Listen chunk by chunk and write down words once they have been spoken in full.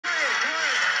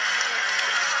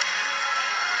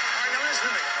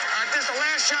the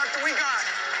last shot that we got.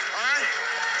 All right?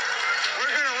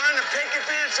 We're going to run the picket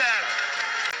fence at it.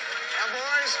 Now,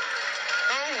 boys,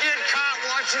 don't get caught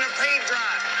watching a paint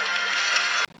dry.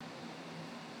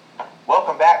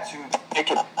 Welcome back to the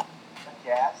Picket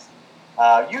Podcast.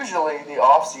 Usually the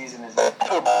off-season is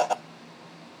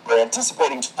we're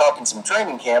anticipating talking some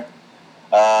training camp.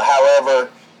 However,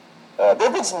 there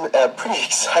have been some pretty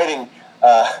exciting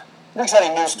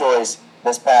news stories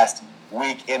this past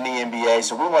week in the NBA,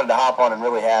 so we wanted to hop on and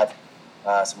really have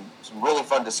some really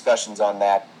fun discussions on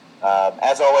that.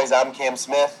 As always, I'm Cam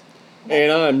Smith.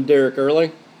 And I'm Derik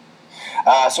Early.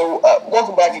 So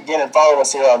welcome back again, and follow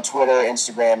us here on Twitter,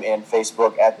 Instagram, and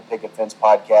Facebook at the Picket Fence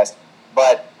Podcast.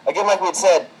 But again, like we had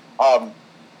said,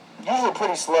 usually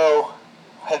pretty slow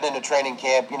heading into training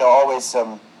camp. You know, always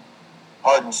some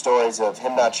hardened stories of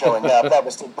him not showing up. That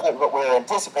was what we were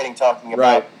anticipating talking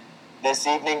about this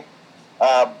evening.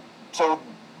 So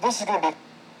this is going to be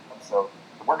so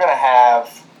we're going to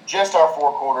have just our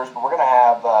four quarters, but we're going to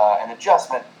have an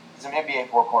adjustment to some NBA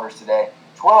four quarters today.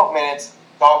 12 minutes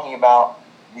talking about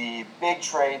the big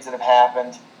trades that have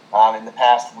happened in the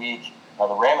past week,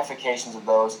 the ramifications of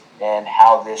those, and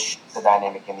how this shifts the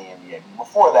dynamic in the NBA.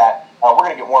 Before that, we're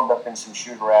going to get warmed up in some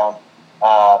shoot around.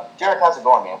 Derik, how's it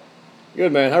going, man?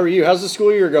 Good, man. How are you? How's the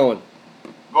school year going?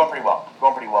 Going pretty well.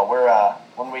 We're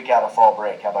 1 week out of fall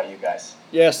break. How about you guys?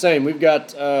 Yeah, same. We've got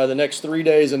the next 3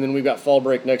 days, and then we've got fall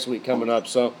break next week coming up.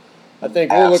 So I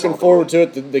think we're looking forward to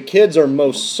it. The kids are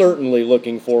most certainly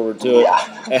looking forward to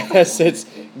it, as it's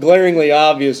glaringly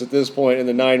obvious at this point in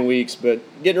the 9 weeks. But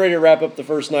getting ready to wrap up the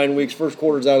first 9 weeks, first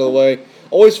quarter's out of the way.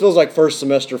 Always feels like first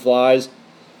semester flies,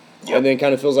 and then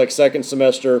kind of feels like second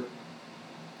semester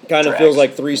kind of feels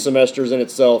like 3 semesters in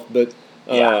itself. But,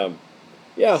 we're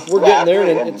getting there.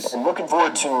 And looking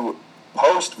forward to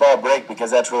post-fall break,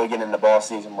 because that's really getting into ball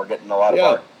season. We're getting a lot of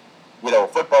our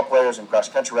football players and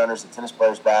cross-country runners and tennis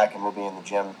players back, and we'll be in the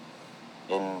gym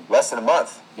in less than a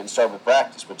month, getting started with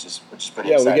practice, which is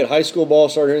pretty exciting. We get high school ball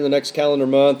started here in the next calendar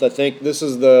month. I think this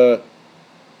is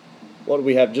what do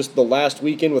we have, just the last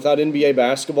weekend without NBA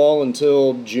basketball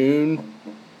until June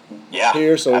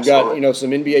here. So we've got,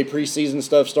 some NBA preseason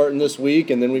stuff starting this week,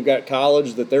 and then we've got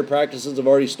college that their practices have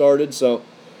already started. So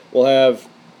we'll have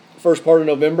first part of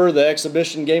November, the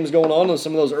exhibition games going on, and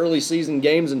some of those early season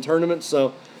games and tournaments.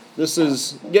 So this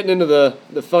is getting into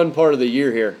the fun part of the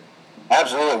year here.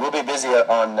 Absolutely. We'll be busy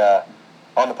on the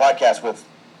podcast with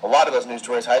a lot of those news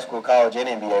stories, high school, college, and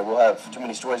NBA. We'll have too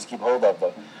many stories to keep hold of.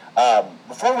 But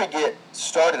before we get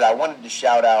started, I wanted to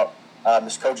shout out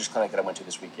this coaches clinic that I went to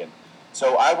this weekend.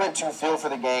 So I went to Feel for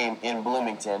the Game in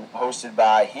Bloomington, hosted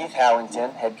by Heath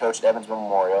Howington, head coach at Evansville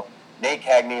Memorial, Nate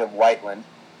Cagney of Whiteland,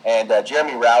 and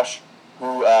Jeremy Roush,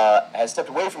 who has stepped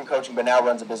away from coaching but now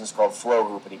runs a business called Flow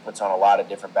Hoop, and he puts on a lot of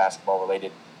different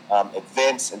basketball-related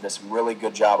events and does some really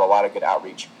good job, a lot of good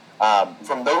outreach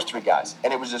from those 3 guys.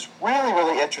 And it was this really,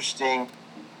 really interesting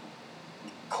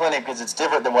clinic because it's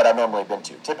different than what I've normally been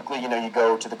to. Typically, you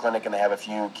go to the clinic and they have a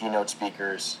few keynote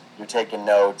speakers, you're taking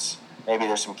notes, maybe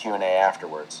there's some Q&A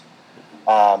afterwards.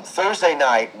 Thursday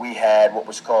night, we had what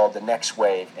was called the Next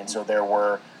Wave, and so there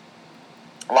were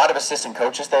a lot of assistant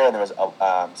coaches there, and there was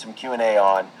some Q&A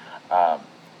on,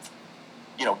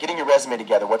 getting your resume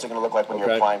together. What's it going to look like when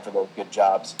you're applying for those good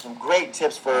jobs? Some great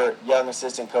tips for young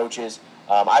assistant coaches.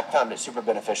 I found it super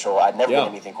beneficial. I'd never done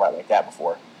anything quite like that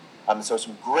before. So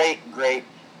some great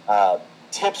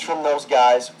tips from those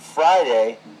guys.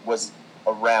 Friday was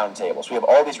a round table. So we have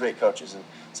all these great coaches. And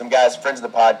some guys, friends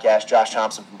of the podcast, Josh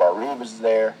Thompson from Bar was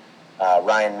there,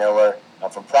 Ryan Miller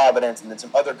from Providence, and then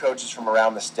some other coaches from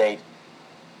around the state.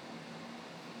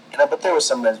 But there was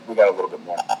some that we got a little bit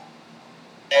more.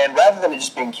 And rather than it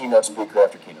just being keynote speaker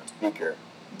after keynote speaker,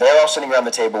 they're all sitting around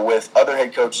the table with other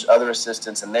head coaches, other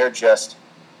assistants, and they're just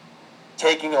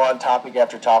taking on topic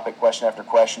after topic, question after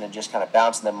question, and just kind of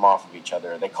bouncing them off of each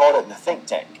other. They called it the think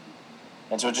tank.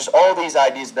 And so just all these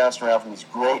ideas bouncing around from these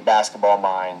great basketball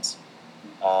minds.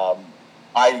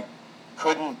 I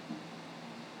couldn't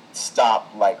stop,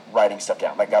 writing stuff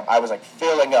down. I was,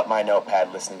 filling up my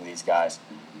notepad listening to these guys.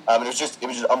 It was just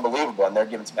unbelievable, and they're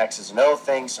giving some X's and O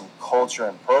things, some culture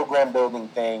and program building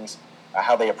things,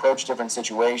 how they approach different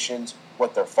situations,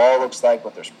 what their fall looks like,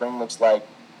 what their spring looks like,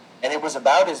 and it was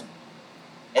about as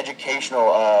educational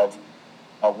of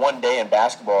a one day in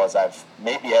basketball as I've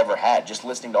maybe ever had. Just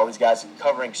listening to all these guys and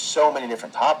covering so many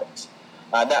different topics.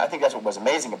 I think that's what was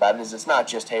amazing about it. Is it's not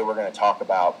just we're going to talk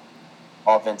about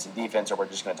offense and defense, or we're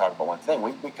just going to talk about one thing.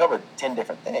 We covered 10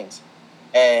 different things.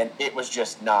 And it was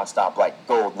just nonstop,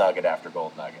 gold nugget after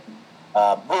gold nugget.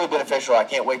 Really beneficial. I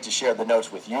can't wait to share the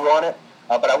notes with you on it.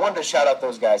 But I wanted to shout out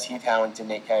those guys, Heath Howington,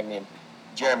 Nate Cagney,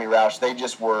 Jeremy Roush, they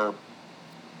just were,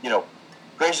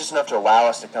 gracious enough to allow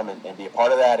us to come and be a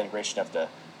part of that, and gracious enough to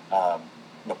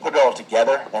put it all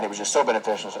together, and it was just so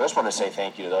beneficial. So I just want to say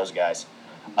thank you to those guys.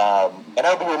 And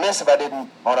I would be remiss if I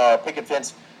didn't, on our Picket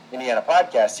Fence Indiana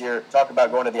podcast here, talk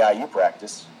about going to the IU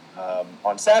practice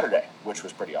on Saturday, which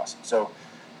was pretty awesome. So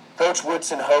Coach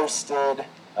Woodson hosted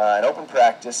an open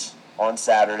practice on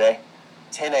Saturday,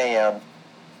 10 a.m.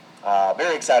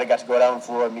 Very excited. Got to go down on the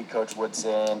floor and meet Coach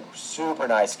Woodson. Super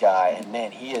nice guy. And,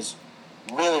 man, he is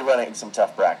really running some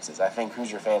tough practices. I think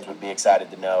Hoosier fans would be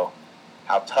excited to know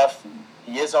how tough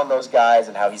he is on those guys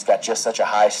and how he's got just such a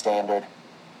high standard.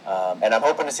 And I'm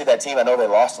hoping to see that team. I know they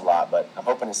lost a lot, but I'm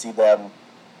hoping to see them,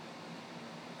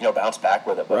 bounce back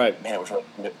with it. But, right. Man,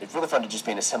 it's really fun to just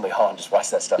be in Assembly Hall and just watch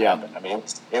that stuff happen. I mean,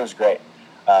 it was great.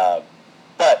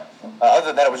 But other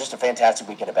than that, it was just a fantastic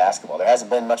weekend of basketball. There hasn't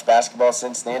been much basketball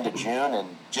since the end of June,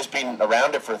 and just being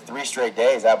around it for 3 straight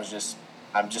days,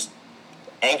 I'm just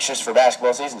anxious for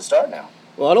basketball season to start now.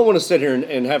 Well, I don't want to sit here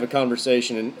and have a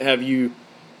conversation and have you,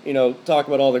 talk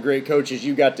about all the great coaches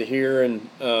you got to hear and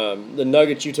the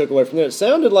nuggets you took away from them. It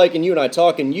sounded like, in you and I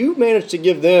talking, you managed to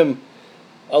give them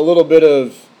a little bit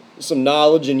of some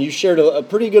knowledge, and you shared a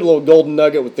pretty good little golden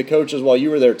nugget with the coaches while you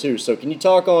were there too. So can you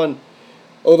talk on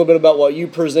a little bit about what you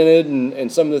presented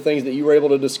and some of the things that you were able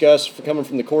to discuss coming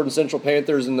from the Corden Central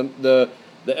Panthers and the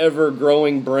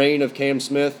ever-growing brain of Cam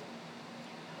Smith?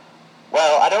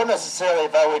 Well, I don't necessarily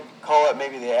if I would call it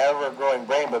maybe the ever-growing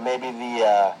brain, but maybe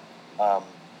the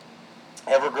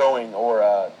ever-growing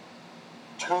or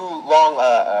too long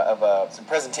of some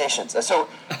presentations. So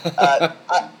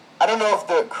I don't know if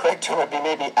the correct term would be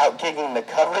maybe out-kicking the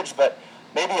coverage, but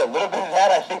maybe a little bit of that.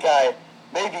 I think I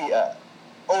maybe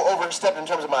overstepped in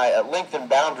terms of my length and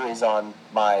boundaries on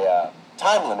my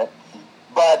time limit.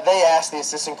 But they asked the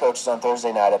assistant coaches on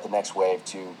Thursday night at the Next Wave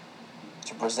to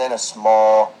present a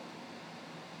small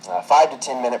 5 to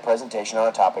 10 minute presentation on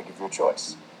a topic of your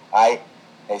choice.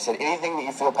 They said anything that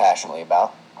you feel passionately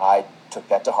about. I took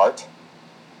that to heart.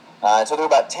 So there were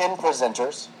about 10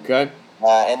 presenters. Okay.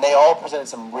 And they all presented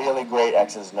some really great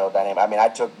X's and O's dynamic. I mean, I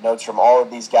took notes from all of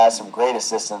these guys, some great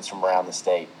assistants from around the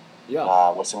state.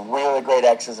 Yeah. With some really great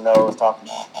X's and O's talking.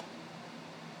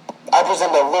 I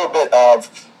presented a little bit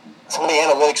of some of the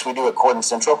analytics we do at Corden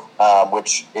Central,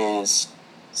 which is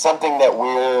something that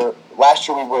last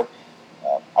year we were,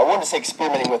 I wouldn't say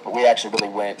experimenting with, but we actually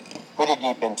really went pretty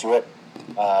deep into it,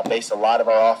 based a lot of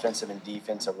our offensive and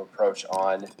defensive approach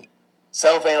on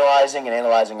self-analyzing and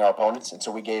analyzing our opponents. And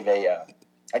so we gave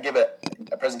I gave a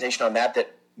presentation on that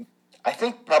I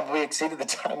think probably exceeded the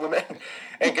time limit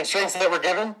and constraints that were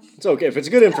given. It's okay. If it's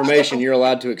good information, you're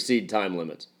allowed to exceed time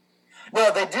limits.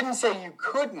 No, they didn't say you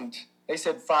couldn't. They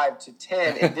said 5 to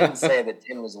 10. It didn't say that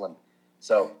 10 was the limit.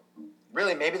 So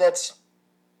really, maybe that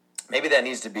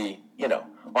needs to be,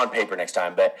 on paper next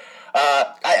time. But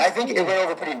I think it went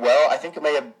over pretty well. I think it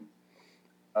may have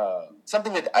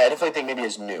something that I definitely think maybe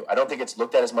is new. I don't think it's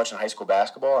looked at as much in high school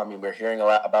basketball. I mean, we're hearing a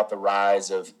lot about the rise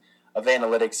of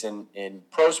analytics in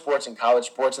pro sports and college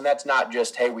sports, and that's not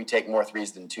just, hey, we take more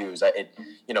threes than twos.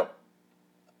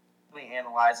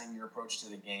 Analyzing your approach to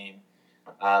the game,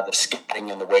 the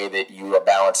scouting and the way that you are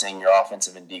balancing your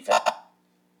offensive and defense,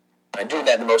 and doing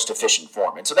that in the most efficient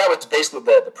form. And so that was basically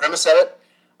the premise of it,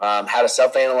 how to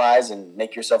self-analyze and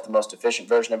make yourself the most efficient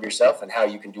version of yourself, and how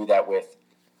you can do that with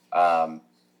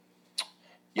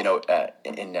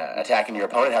in attacking your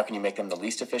opponent. How can you make them the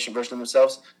least efficient version of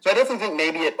themselves? So I definitely think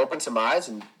maybe it opened some eyes,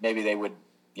 and maybe they would,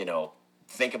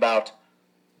 think about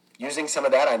using some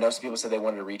of that. I know some people said they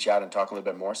wanted to reach out and talk a little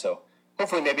bit more. So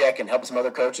hopefully maybe I can help some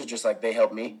other coaches just like they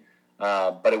helped me.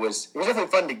 But it was definitely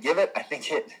fun to give it. I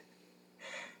think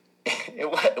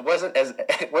it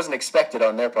wasn't expected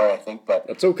on their part, I think, but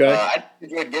that's okay. I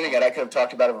enjoyed giving it. I could have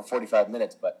talked about it for 45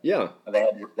 minutes, but yeah, they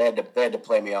had to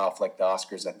play me off like the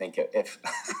Oscars, I think, if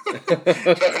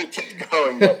I kept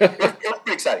going. But it was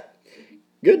pretty exciting.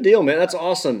 Good deal, man. That's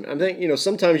awesome. I think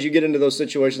sometimes you get into those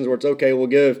situations where it's okay. We'll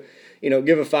give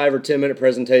a 5 or 10 minute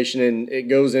presentation, and it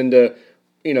goes into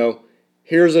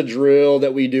here's a drill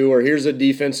that we do, or here's a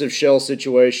defensive shell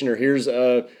situation, or here's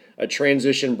a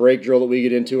transition break drill that we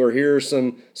get into, or here's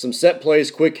some set plays,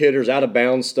 quick hitters, out of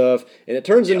bounds stuff, and it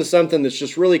turns into something that's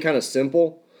just really kind of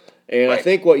simple. And right. I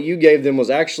think what you gave them was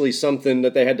actually something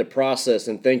that they had to process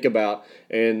and think about,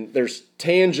 and there's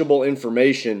tangible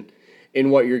information in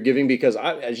what you're giving, because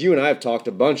as you and I have talked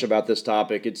a bunch about this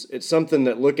topic, it's something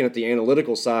that, looking at the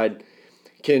analytical side,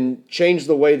 can change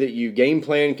the way that you game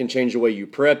plan, can change the way you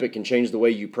prep, it can change the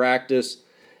way you practice.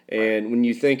 And when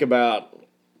you think about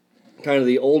kind of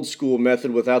the old school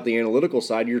method without the analytical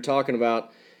side, you're talking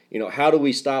about, how do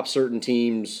we stop certain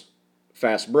teams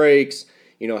fast breaks?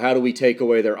 How do we take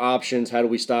away their options? How do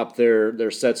we stop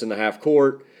their sets in the half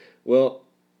court? Well,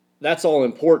 that's all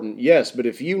important, yes, but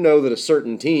if you know that a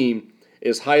certain team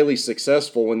is highly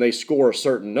successful when they score a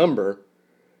certain number,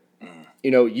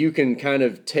 you can kind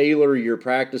of tailor your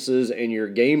practices and your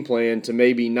game plan to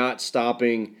maybe not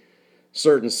stopping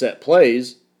certain set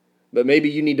plays, but maybe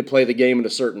you need to play the game at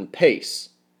a certain pace.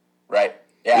 Right.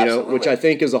 Yeah, absolutely. Which I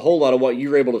think is a whole lot of what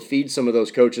you're able to feed some of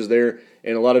those coaches there,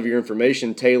 and a lot of your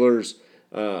information tailors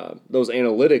those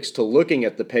analytics to looking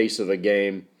at the pace of a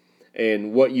game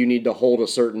and what you need to hold a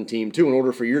certain team to in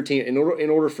order for your team, in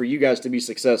order for you guys to be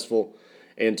successful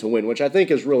and to win, which I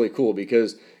think is really cool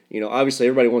because, obviously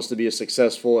everybody wants to be as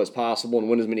successful as possible and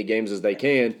win as many games as they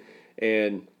can.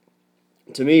 And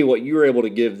to me, what you were able to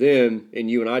give them, and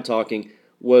you and I talking,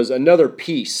 was another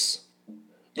piece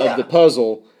of the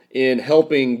puzzle in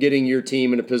helping getting your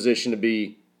team in a position to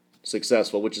be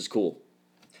successful, which is cool.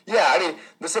 Yeah,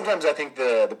 but sometimes I think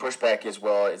the pushback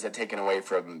is it taken away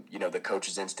from, the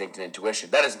coach's instinct and intuition?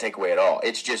 That doesn't take away at all.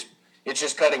 It's just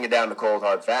cutting it down to cold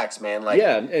hard facts, man.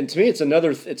 And to me, it's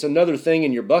another thing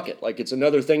in your bucket. Like, it's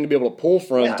another thing to be able to pull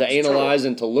from, to analyze,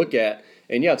 and to look at.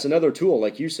 And it's another tool,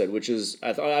 like you said, which is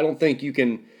I don't think you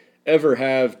can ever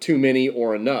have too many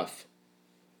or enough.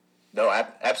 No,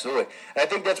 absolutely. And I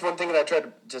think that's one thing that I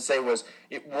tried to say was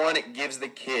it gives the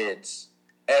kids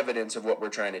evidence of what we're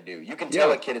trying to do. You can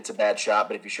tell a kid it's a bad shot,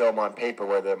 but if you show them on paper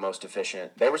where they're most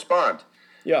efficient, they respond.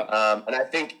 Yeah. And I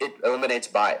think it eliminates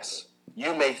bias.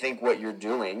 You may think what you're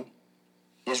doing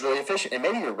is really efficient, and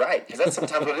maybe you're right, because that's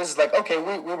sometimes what it is like, okay,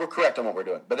 we were correct on what we're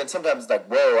doing. But then sometimes it's like,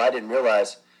 whoa, I didn't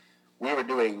realize we were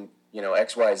doing,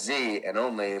 X, Y, Z, and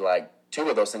only like 2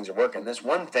 of those things are working. This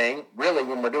one thing, really,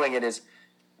 when we're doing it is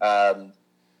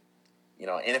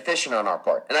inefficient on our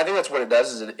part. And I think that's what it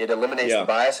does, is it eliminates the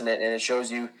bias, and it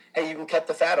shows you, hey, you can cut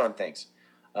the fat on things.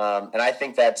 And I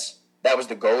think that was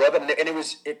the goal of it.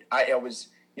 And I was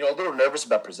a little nervous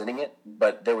about presenting it,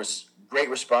 but there was great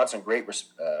response and great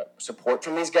support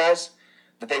from these guys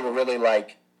that they were really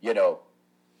like, you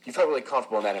felt really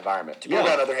comfortable in that environment. To be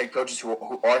around other head coaches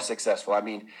who are successful. I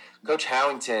mean, Coach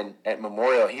Howington at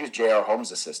Memorial, he was J.R.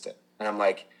 Holmes' assistant. And I'm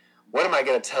like, what am I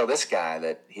going to tell this guy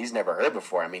that he's never heard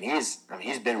before?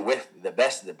 He's been with the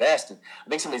best of the best. And I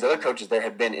think some of these other coaches there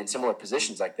have been in similar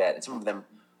positions like that. And some of them,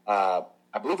 I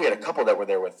believe we had a couple that were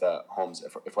there with Holmes,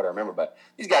 if what I remember. But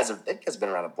these guys have been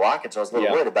around the block, and so I was a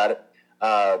little worried about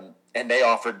it. And they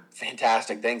offered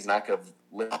fantastic things, and I could have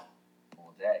lived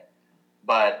all day.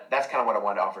 But that's kind of what I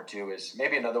wanted to offer, too, is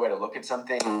maybe another way to look at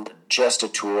something, just a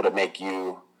tool to make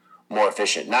you more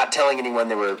efficient. Not telling anyone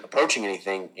they were approaching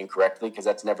anything incorrectly, because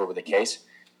that's never the case.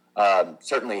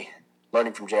 Certainly,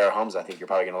 learning from J.R. Holmes, I think you're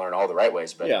probably going to learn all the right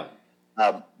ways. But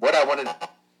what I wanted to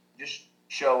just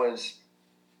show is,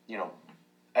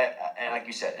 and like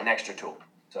you said, an extra tool.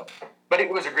 So, but it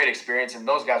was a great experience, and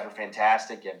those guys were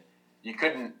fantastic, and you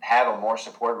couldn't have a more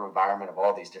supportive environment of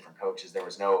all these different coaches. There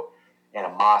was no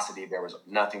animosity. There was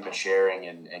nothing but sharing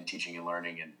and teaching and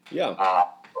learning. And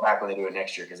go back when they do it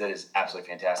next year, because it is absolutely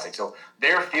fantastic. So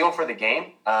their feel for the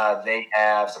game, they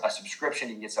have a subscription.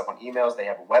 You can get stuff on emails. They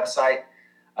have a website,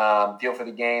 feel for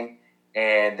the game,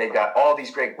 and they've got all these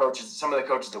great coaches. Some of the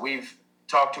coaches that we've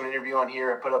talked to and interview on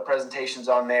here, put up presentations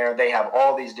on there. They have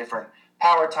all these different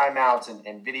power timeouts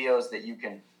and videos that you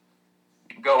can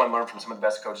go and learn from some of the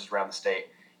best coaches around the state.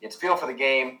 It's Feel for the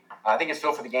Game. I think it's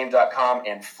feelforthegame.com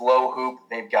and Flow Hoop.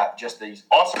 They've got just these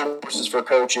awesome courses for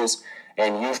coaches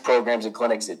and youth programs and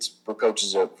clinics. It's for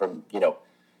coaches from,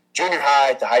 junior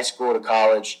high to high school to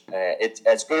college. It's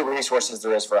as good a resource as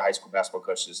there is for high school basketball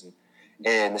coaches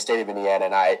in the state of Indiana,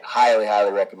 and I highly,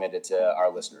 highly recommend it to our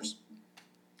listeners.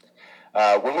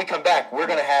 When we come back, we're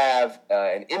going to have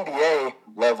an NBA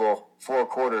level 4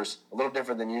 quarters, a little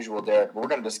different than usual, Derek. But we're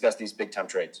going to discuss these big-time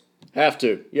trades. Have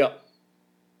to, yep.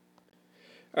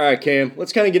 All right, Cam,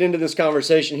 let's kind of get into this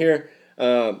conversation here.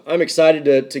 I'm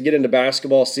excited to get into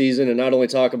basketball season and not only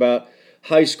talk about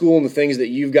high school and the things that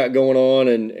you've got going on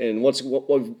and what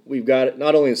we've got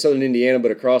not only in Southern Indiana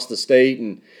but across the state,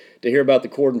 and to hear about the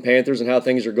Corden Panthers and how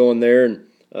things are going there. And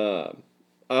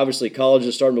obviously college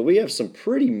is starting, but we have some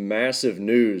pretty massive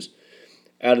news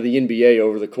out of the NBA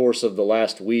over the course of the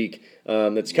last week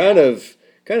that's kind of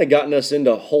gotten us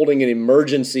into holding an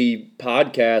emergency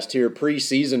podcast here,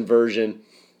 preseason version,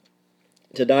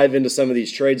 to dive into some of these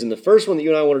trades. And the first one that you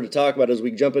and I wanted to talk about as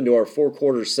we jump into our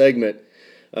 4-quarter segment,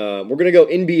 we're going to go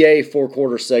NBA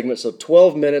 4-quarter segment, so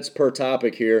 12 minutes per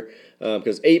topic here,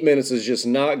 because 8 minutes is just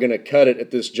not going to cut it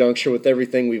at this juncture with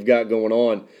everything we've got going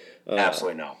on.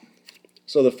 Absolutely no.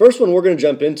 So the first one we're going to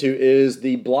jump into is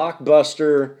the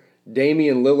blockbuster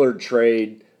Damian Lillard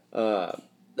trade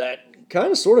that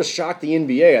kind of sort of shocked the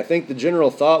NBA. I think the general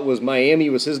thought was Miami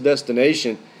was his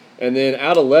destination, and then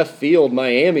out of left field,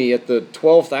 Miami at the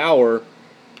 12th hour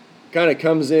kind of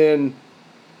comes in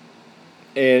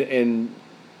and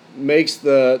makes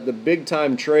the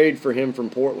big-time trade for him from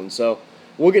Portland. So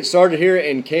we'll get started here.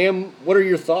 And Cam, what are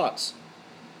your thoughts?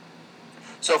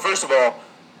 So first of all,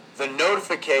 the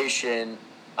notification,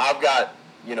 I've got,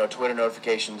 Twitter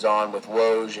notifications on with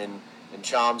Woj and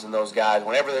Chams and those guys.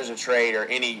 Whenever there's a trade or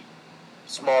any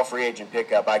small free agent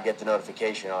pickup, I get the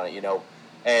notification on it,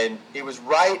 And it was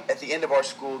right at the end of our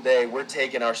school day. We're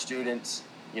taking our students,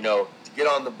 to get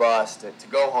on the bus, to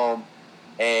go home.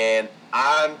 And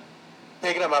I'm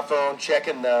picking up my phone,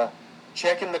 checking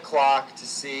the clock to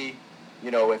see,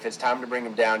 if it's time to bring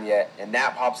them down yet. And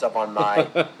that pops up on my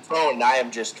phone, and I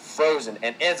am just frozen.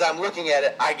 And as I'm looking at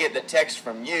it, I get the text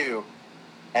from you,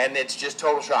 and it's just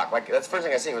total shock. Like, that's the first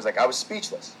thing I seen was, I was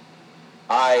speechless.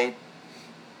 I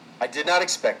did not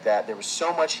expect that. There was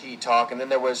so much Heat talk, and then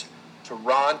there was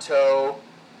Toronto,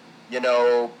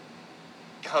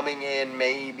 coming in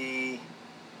maybe,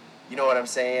 you know what I'm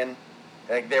saying?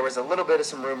 Like, there was a little bit of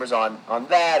some rumors on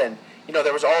that, and,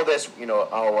 there was all this,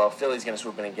 Philly's going to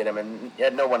swoop in and get him,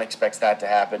 and no one expects that to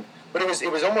happen. But it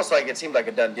was almost like it seemed like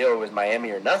a done deal. It was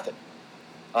Miami or nothing.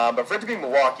 But for it to be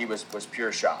Milwaukee was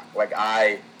pure shock. Like,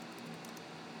 I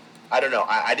don't know.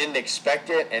 I didn't expect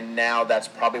it, and now that's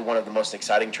probably one of the most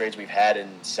exciting trades we've had in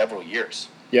several years.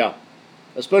 Yeah,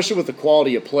 especially with the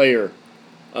quality of player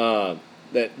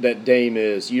that Dame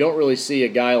is. You don't really see a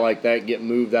guy like that get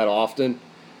moved that often.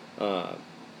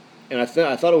 And I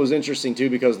thought it was interesting, too,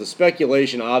 because the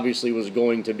speculation obviously was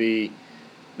going to be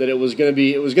that it was going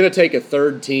to take a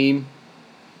third team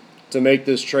to make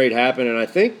this trade happen. And I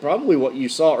think probably what you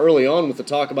saw early on with the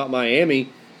talk about Miami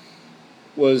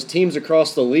was teams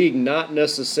across the league not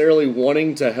necessarily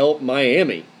wanting to help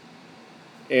Miami.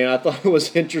 And I thought it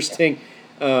was interesting,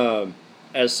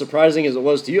 as surprising as it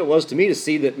was to you, it was to me to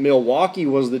see that Milwaukee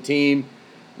was the team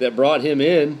that brought him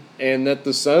in and that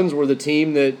the Suns were the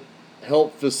team that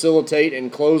helped facilitate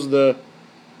and close the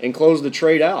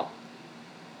trade out.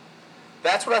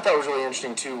 That's what I thought was really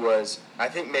interesting, too, was I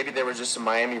think maybe there was just some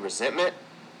Miami resentment,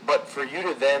 but for you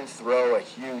to then throw a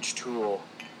huge tool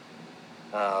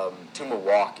to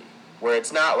Milwaukee, where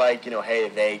it's not like,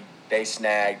 hey, they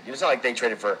snagged, it's not like they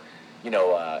traded for,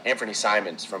 Anthony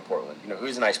Simons from Portland,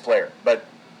 who's a nice player, but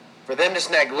for them to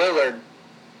snag Lillard,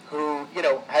 who,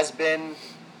 has been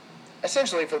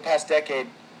essentially for the past decade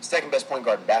second best point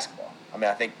guard in basketball. I mean,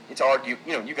 I think it's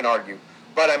you can argue,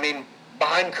 but I mean,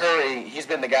 behind Curry, he's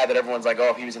been the guy that everyone's like, oh,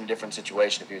 if he was in a different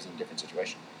situation,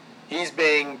 he's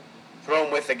being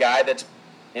thrown with the guy that's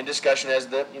in discussion as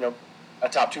the, a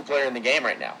top 2 player in the game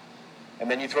right now. And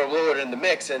then you throw Lillard in the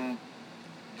mix, and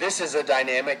this is a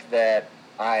dynamic that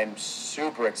I'm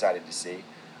super excited to see.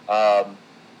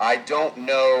 I don't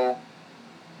know.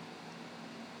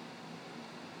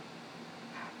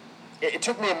 It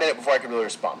took me a minute before I could really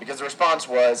respond, because the response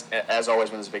was, as always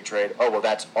when there's a big trade, oh, well,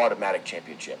 that's automatic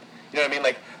championship. You know what I mean?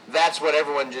 Like, that's what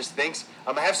everyone just thinks.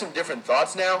 I have some different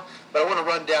thoughts now, but I want to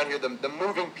run down here the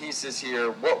moving pieces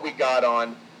here, what we got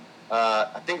on,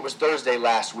 I think it was Thursday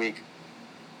last week,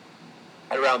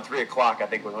 at around 3 o'clock, I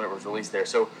think was when it was released there.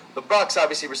 So the Bucks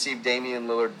obviously received Damian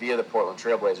Lillard via the Portland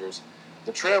Trailblazers.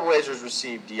 The Trailblazers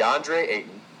received DeAndre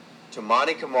Ayton,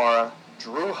 Toumani Camara,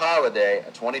 Jrue Holiday,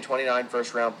 a 2029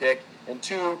 first-round pick, and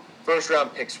 2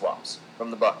 first-round pick swaps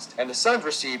from the Bucks. And the Suns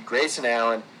received Grayson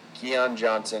Allen, Keon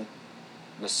Johnson,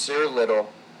 Nasir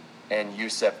Little, and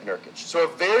Yusef Nurkic. So a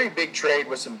very big trade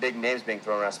with some big names being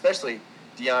thrown around, especially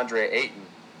DeAndre Ayton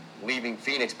leaving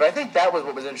Phoenix. But I think that was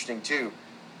what was interesting, too.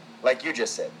 Like you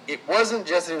just said, it wasn't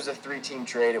just that it was a 3-team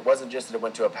trade. It wasn't just that it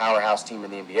went to a powerhouse team in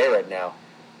the NBA right now.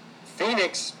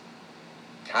 Phoenix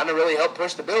kind of really helped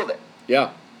push the building.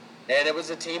 Yeah. And it was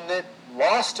a team that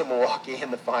lost to Milwaukee in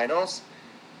the finals,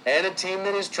 and a team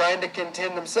that is trying to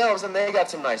contend themselves, and they got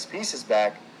some nice pieces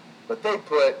back, but they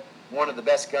put one of the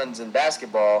best guns in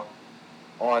basketball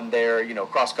on their,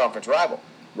 cross-conference rival.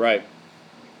 Right.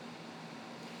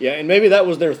 Yeah, and maybe that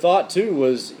was their thought, too,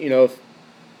 was,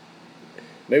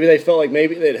 maybe they felt like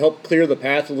maybe they'd help clear the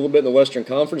path a little bit in the Western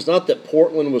Conference. Not that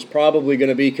Portland was probably going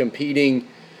to be competing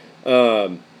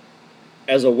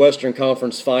as a Western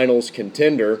Conference Finals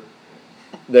contender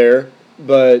there,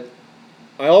 but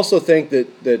I also think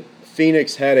that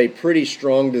Phoenix had a pretty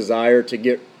strong desire to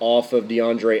get off of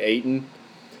DeAndre Ayton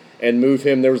and move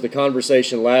him. There was the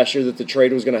conversation last year that the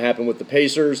trade was going to happen with the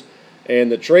Pacers,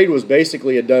 and the trade was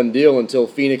basically a done deal until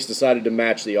Phoenix decided to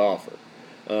match the offer.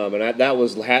 And that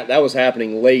was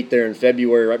happening late there in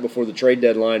February, right before the trade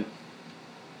deadline,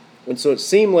 And so it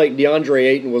seemed like DeAndre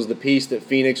Ayton was the piece that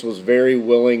Phoenix was very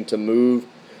willing to move,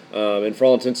 and for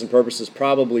all intents and purposes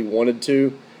probably wanted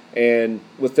to. And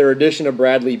with their addition of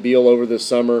Bradley Beal over this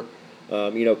summer,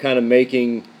 kind of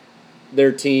making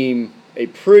their team a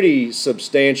pretty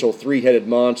substantial three-headed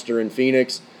monster in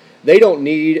Phoenix, they don't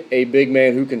need a big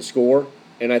man who can score.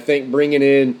 And I think bringing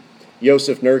in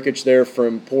Jusuf Nurkic there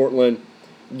from Portland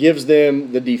gives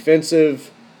them the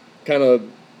defensive kind of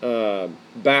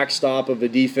backstop of the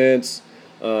defense,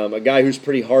 a guy who's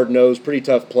pretty hard-nosed, pretty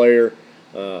tough player,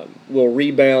 will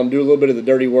rebound, do a little bit of the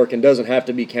dirty work, and doesn't have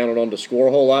to be counted on to score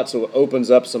a whole lot, so it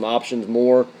opens up some options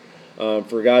more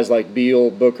for guys like Beal,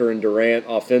 Booker, and Durant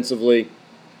offensively,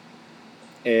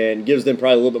 and gives them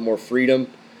probably a little bit more freedom.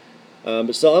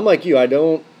 But still, I'm like you.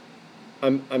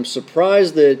 I'm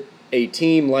surprised that a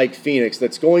team like Phoenix,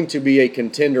 that's going to be a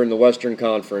contender in the Western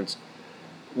Conference,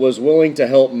 was willing to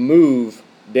help move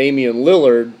Damian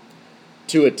Lillard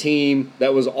to a team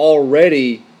that was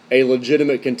already a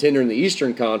legitimate contender in the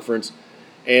Eastern Conference,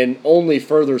 and only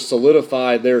further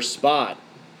solidify their spot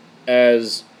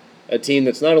as a team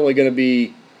that's not only going to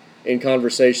be in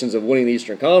conversations of winning the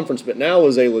Eastern Conference, but now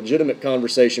is a legitimate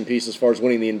conversation piece as far as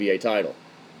winning the NBA title.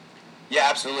 Yeah,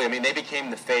 absolutely. I mean, they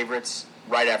became the favorites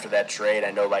right after that trade.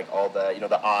 I know, like, all the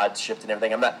the odds shift and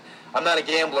everything. I'm not a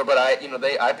gambler, but I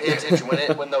pay attention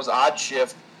when those odds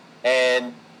shift,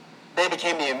 and they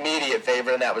became the immediate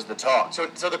favorite, and that was the talk.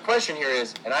 So the question here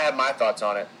is, and I have my thoughts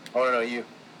on it. I want to know you.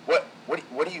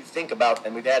 What do you think about?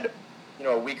 And we've had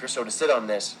a week or so to sit on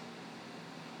this.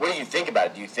 What do you think about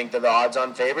it? Do you think they're the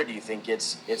odds-on favorite? Do you think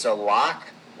it's a lock,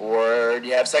 or do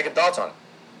you have second thoughts on it?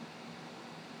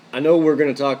 I know we're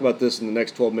going to talk about this in the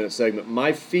next 12-minute segment.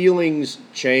 My feelings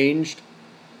changed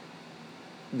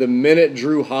the minute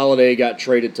Jrue Holiday got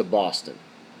traded to Boston.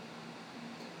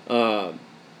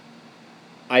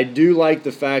 I do like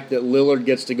the fact that Lillard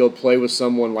gets to go play with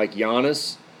someone like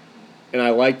Giannis, and I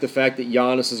like the fact that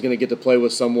Giannis is going to get to play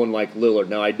with someone like Lillard.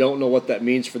 Now, I don't know what that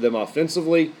means for them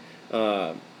offensively.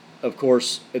 Of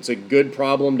course, it's a good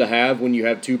problem to have when you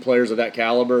have two players of that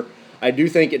caliber. I do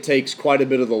think it takes quite a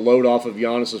bit of the load off of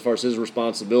Giannis as far as his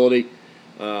responsibility.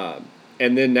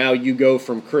 And then now you go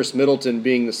from Chris Middleton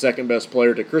being the second best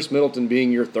player to Chris Middleton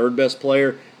being your third best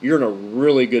player. You're in a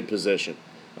really good position.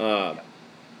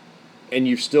 And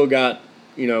you've still got,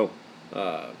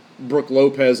 Brook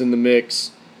Lopez in the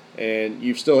mix, and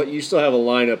you still have a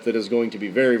lineup that is going to be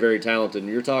very, very talented.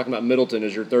 And you're talking about Middleton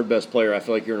as your third best player. I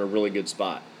feel like you're in a really good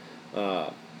spot.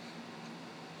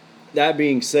 That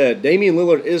being said, Damian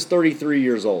Lillard is 33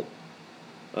 years old.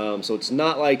 So it's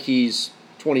not like he's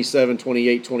 27,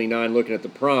 28, 29 looking at the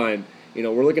prime.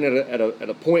 We're looking at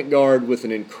a point guard with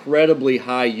an incredibly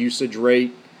high usage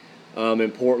rate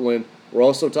in Portland. We're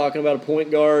also talking about a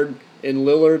point guard in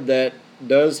Lillard that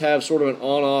does have sort of an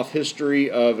on-off history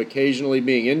of occasionally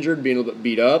being injured, being a little bit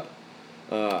beat up.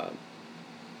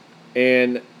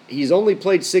 And he's only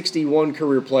played 61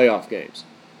 career playoff games.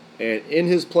 And in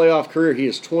his playoff career, he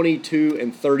is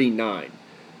 22-39.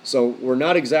 So we're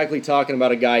not exactly talking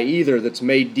about a guy either that's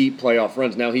made deep playoff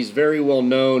runs. Now, he's very well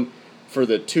known for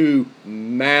the two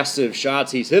massive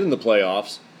shots he's hit in the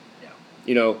playoffs.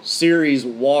 Yeah. Series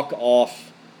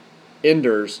walk-off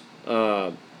enders.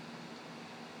 So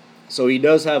he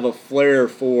does have a flair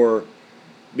for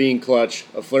being clutch,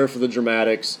 a flair for the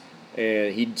dramatics,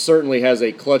 and he certainly has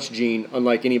a clutch gene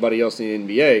unlike anybody else in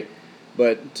the NBA.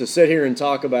 But to sit here and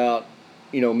talk about,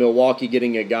 Milwaukee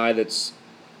getting a guy that's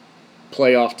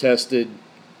playoff tested,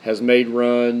 has made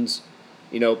runs,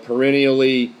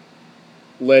 perennially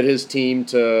led his team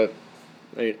to,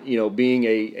 being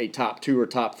a top 2 or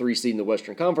top 3 seed in the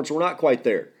Western Conference, we're not quite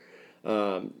there.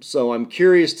 So I'm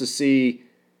curious to see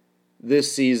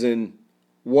this season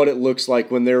what it looks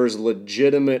like when there is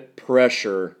legitimate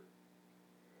pressure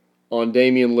on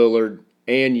Damian Lillard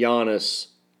and Giannis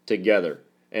together,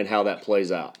 and how that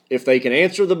plays out. If they can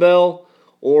answer the bell,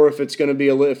 or if it's going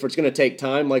to take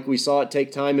time, like we saw it take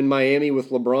time in Miami with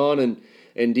LeBron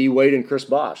and D Wade and Chris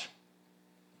Bosh.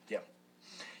 Yeah,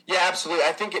 absolutely.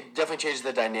 I think it definitely changes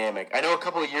the dynamic. I know a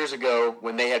couple of years ago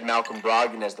when they had Malcolm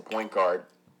Brogdon as the point guard,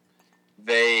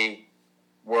 they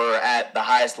were at the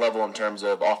highest level in terms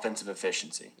of offensive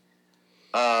efficiency.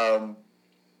 So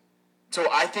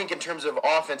I think in terms of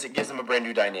offense, it gives them a brand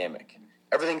new dynamic.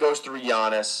 Everything goes through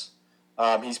Giannis.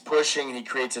 He's pushing, and he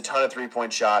creates a ton of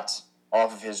three-point shots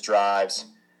off of his drives.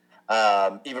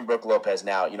 Even Brook Lopez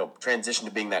now, transitioned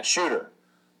to being that shooter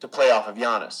to play off of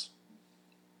Giannis.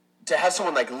 To have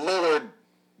someone like Lillard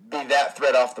be that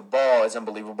threat off the ball is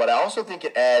unbelievable. But I also think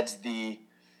it adds the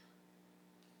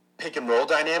pick and roll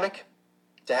dynamic.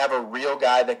 to have a real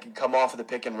guy that can come off of the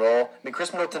pick and roll. I mean,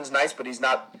 Chris Middleton's nice, but he's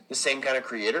not the same kind of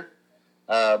creator.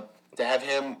 To have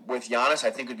him with Giannis,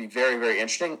 I think would be very, very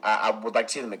interesting. I would like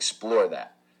to see them explore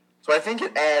that. So I think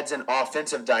it adds an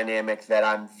offensive dynamic that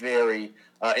I'm very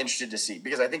interested to see,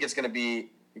 because I think it's going to be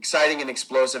exciting and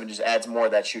explosive and just adds more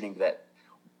of that shooting to that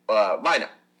lineup.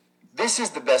 This is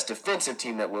the best defensive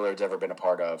team that Lillard's ever been a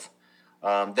part of.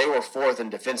 They were 4th in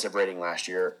defensive rating last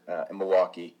year in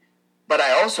Milwaukee. But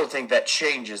I also think that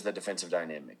changes the defensive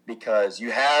dynamic, because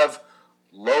you have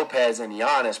Lopez and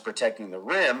Giannis protecting the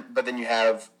rim, but then you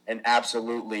have an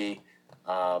absolutely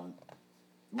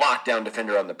lockdown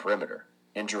defender on the perimeter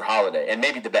in Jrue Holiday, and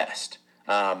maybe the best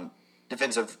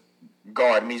defensive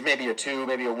guard. I mean, he's maybe a 2,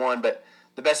 maybe a 1, but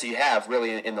the best that you have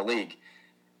really in the league.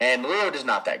 And Lillard is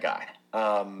not that guy.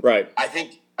 Right. I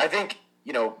think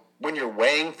when you're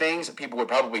weighing things, people would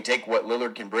probably take what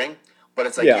Lillard can bring, but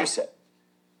it's like you said.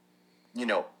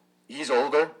 He's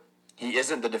older. He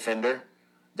isn't the defender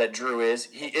that Jrue is.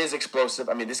 He is explosive.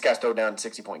 I mean, this guy's thrown down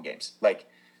 60-point games. Like,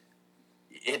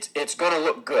 it's going to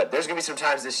look good. There's going to be some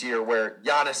times this year where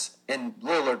Giannis and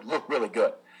Lillard look really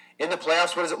good. In the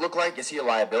playoffs, what does it look like? Is he a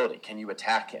liability? Can you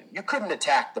attack him? You couldn't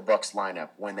attack the Bucks lineup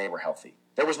when they were healthy.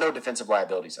 There was no defensive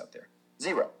liabilities out there.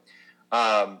 0.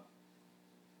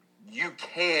 You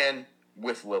can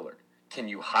with Lillard. Can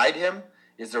you hide him?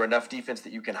 Is there enough defense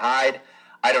that you can hide?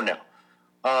 I don't know.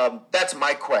 That's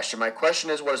my question. My question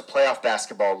is, what does playoff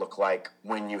basketball look like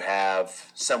when you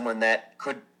have someone that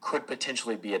could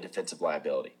potentially be a defensive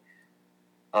liability?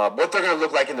 What they're going to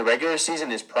look like in the regular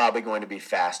season is probably going to be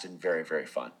fast and very, very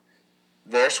fun.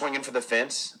 They're swinging for the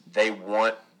fence. They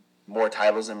want more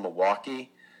titles in Milwaukee.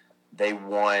 They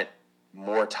want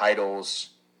more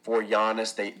titles for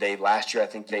Giannis. They last year, I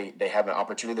think they have an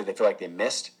opportunity that they feel like they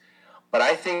missed. But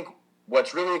I think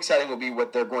what's really exciting will be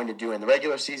what they're going to do in the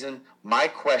regular season. My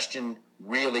question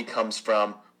really comes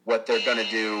from what they're going to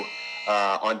do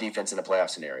on defense in a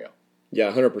playoff scenario.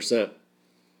 Yeah, 100%.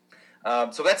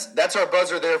 So that's our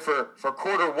buzzer there for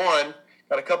quarter one.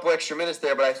 Got a couple extra minutes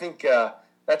there, but I think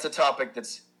that's a topic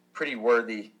that's pretty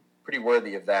worthy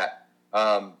of that.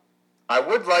 I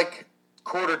would like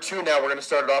quarter two now. We're going to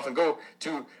start it off and go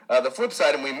to the flip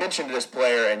side, and we mentioned this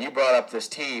player, and you brought up this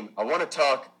team. I want to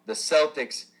talk the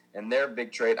Celtics and their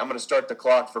big trade. I'm going to start the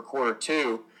clock for quarter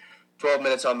two, 12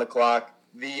 minutes on the clock.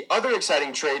 The other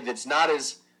exciting trade that's not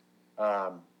as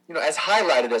as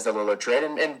highlighted as the Lillard trade,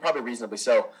 and probably reasonably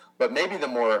so, but maybe the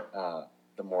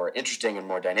more interesting and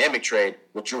more dynamic trade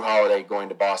with Jrue Holiday going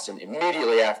to Boston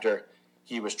immediately after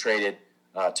he was traded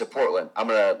to Portland. I'm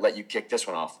going to let you kick this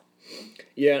one off.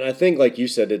 Yeah, and I think, like you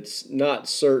said, it's not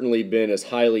certainly been as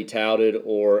highly touted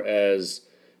or as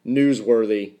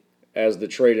newsworthy as the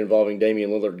trade involving Damian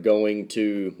Lillard going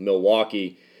to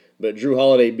Milwaukee. But Jrue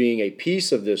Holiday being a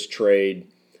piece of this trade,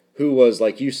 who was,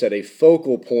 like you said, a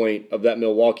focal point of that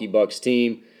Milwaukee Bucks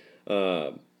team,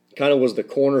 kind of was the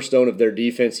cornerstone of their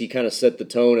defense. He kind of set the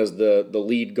tone as the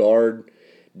lead guard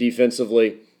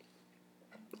defensively.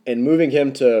 And moving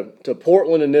him to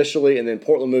Portland initially, and then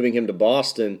Portland moving him to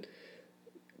Boston,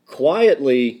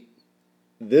 quietly,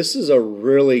 this is a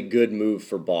really good move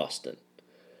for Boston.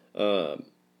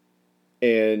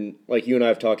 And like you and I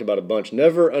have talked about a bunch,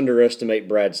 never underestimate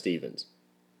Brad Stevens.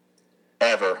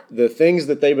 Ever. The things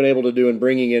that they've been able to do in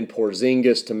bringing in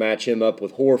Porzingis to match him up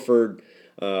with Horford,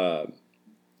 I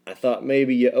thought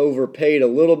maybe you overpaid a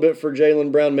little bit for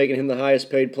Jaylen Brown, making him the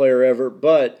highest paid player ever,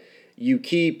 but you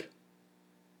keep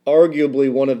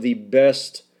arguably one of the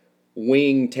best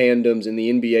wing tandems in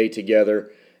the NBA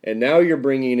together, and now you're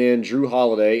bringing in Jrue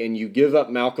Holiday, and you give up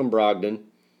Malcolm Brogdon,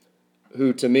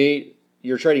 who to me,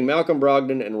 you're trading Malcolm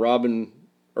Brogdon and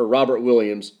Robert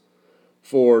Williams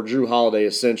for Jrue Holiday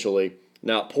essentially.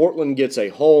 Now, Portland gets a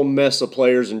whole mess of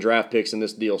players and draft picks in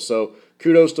this deal, so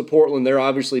kudos to Portland. They're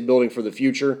obviously building for the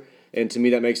future, and to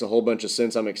me that makes a whole bunch of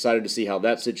sense. I'm excited to see how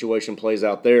that situation plays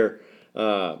out there.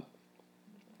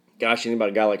 Gosh, think about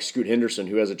a guy like Scoot Henderson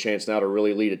who has a chance now to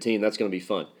really lead a team. That's going to be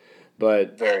fun.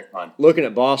 But very fun. Looking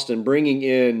at Boston, bringing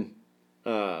in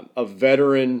a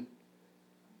veteran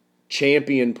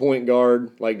champion point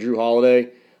guard like Jrue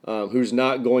Holiday, who's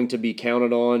not going to be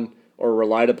counted on or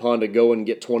relied upon to go and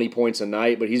get 20 points a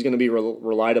night, but he's going to be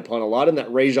relied upon a lot in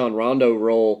that Rajon Rondo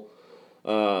role,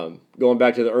 going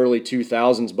back to the early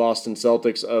 2000s Boston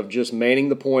Celtics, of just manning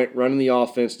the point, running the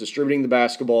offense, distributing the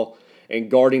basketball, and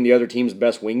guarding the other team's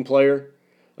best wing player.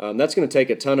 That's going to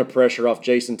take a ton of pressure off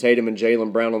Jason Tatum and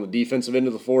Jaylen Brown on the defensive end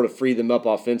of the floor to free them up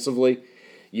offensively.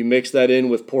 You mix that in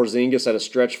with Porzingis at a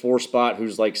stretch 4 spot,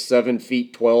 who's like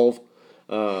 7'12".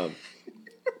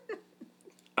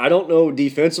 I don't know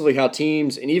defensively how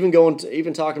teams, and even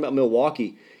talking about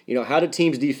Milwaukee, how do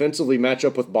teams defensively match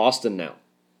up with Boston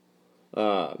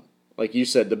now? Like you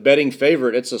said, the betting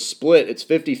favorite, it's a split. It's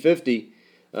 50-50.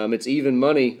 It's even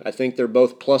money. I think they're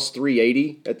both plus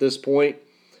 380 at this point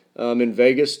in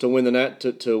Vegas to win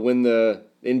to win the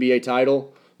NBA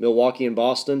title, Milwaukee and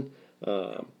Boston.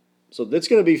 So that's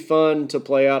going to be fun to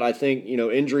play out. I think,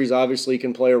 injuries obviously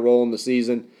can play a role in the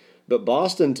season. But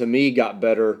Boston, to me, got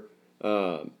better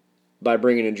by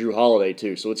bringing in Jrue Holiday,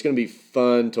 too. So it's going to be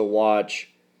fun to watch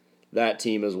that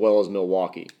team as well as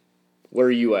Milwaukee. Where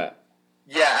are you at?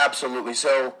 Yeah, absolutely.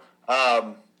 So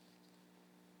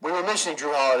we were mentioning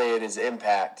Jrue Holiday and his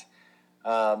impact.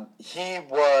 He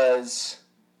was,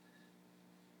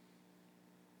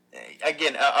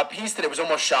 again, a piece that it was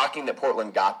almost shocking that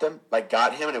Portland got him,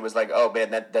 and it was like, oh,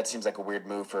 man, that seems like a weird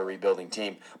move for a rebuilding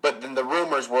team. But then the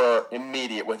rumors were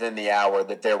immediate within the hour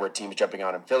that there were teams jumping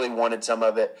on him. Philly wanted some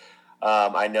of it.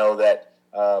 I know that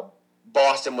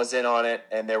Boston was in on it,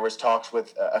 and there was talks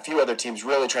with a few other teams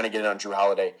really trying to get in on Jrue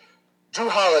Holiday. Jrue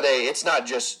Holiday, it's not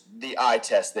just the eye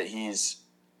test that he's,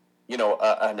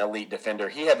 an elite defender.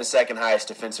 He had the second highest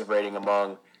defensive rating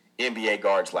among NBA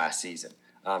guards last season.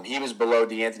 He was below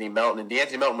DeAnthony Melton, and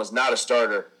DeAnthony Melton was not a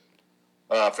starter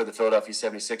for the Philadelphia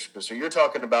 76ers. So you're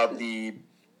talking about the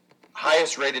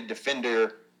highest-rated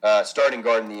defender starting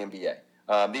guard in the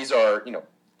NBA. These are,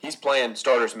 he's playing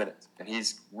starters minutes, and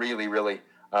he's really, really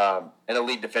an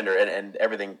elite defender, and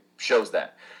everything shows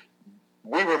that.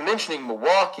 We were mentioning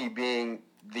Milwaukee being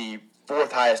the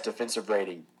fourth highest defensive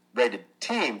rated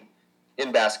team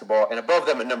in basketball, and above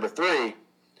them at number 3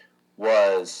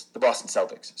 was the Boston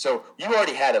Celtics. So you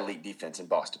already had elite defense in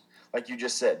Boston. Like you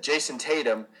just said, Jason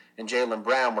Tatum and Jaylen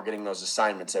Brown were getting those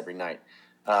assignments every night,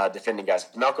 defending guys.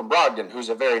 Malcolm Brogdon, who's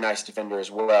a very nice defender as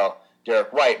well,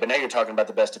 Derek White, but now you're talking about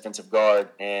the best defensive guard,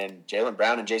 and Jaylen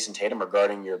Brown and Jason Tatum are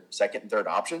guarding your second and third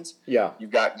options. Yeah.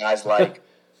 You've got guys like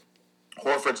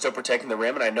Horford still protecting the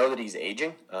rim, and I know that he's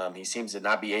aging. He seems to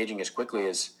not be aging as quickly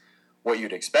as what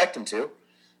you'd expect him to.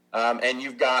 And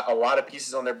you've got a lot of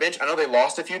pieces on their bench. I know they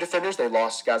lost a few defenders. They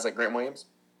lost guys like Grant Williams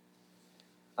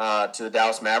to the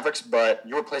Dallas Mavericks, but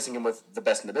you're replacing him with the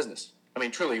best in the business. I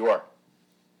mean, truly you are.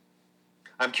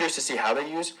 I'm curious to see how they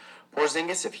use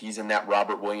Porzingis, if he's in that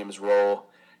Robert Williams role.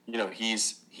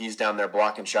 He's down there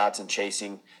blocking shots and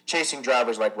chasing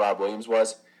drivers like Rob Williams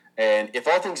was. And if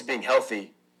all things being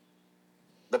healthy,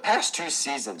 the past 2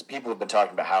 seasons, people have been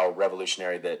talking about how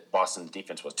revolutionary that Boston's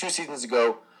defense was. 2 seasons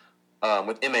ago,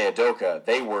 with Ime Udoka,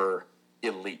 they were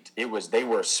elite. They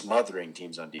were smothering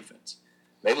teams on defense.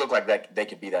 They looked like they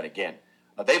could be that again.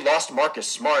 They lost Marcus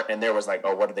Smart, and there was like,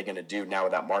 oh, what are they going to do now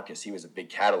without Marcus? He was a big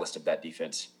catalyst of that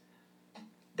defense.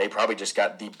 They probably just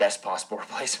got the best possible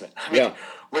replacement. I mean,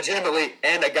 legitimately,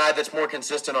 and a guy that's more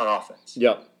consistent on offense.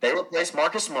 Yeah. They replaced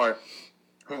Marcus Smart,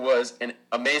 who was an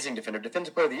amazing defender,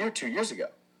 defensive player of the year 2 years ago.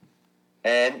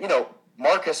 And,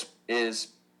 Marcus is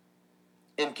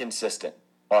inconsistent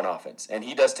on offense, and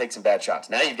he does take some bad shots.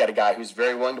 Now you've got a guy who's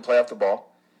very willing to play off the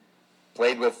ball,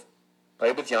 played with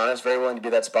Giannis, very willing to be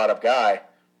that spot-up guy,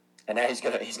 and now he's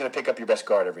gonna pick up your best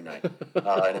guard every night in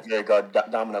a very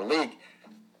guard-dominant league.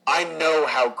 I know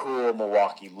how cool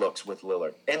Milwaukee looks with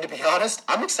Lillard. And to be honest,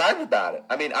 I'm excited about it.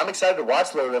 I mean, I'm excited to watch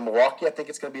Lillard in Milwaukee. I think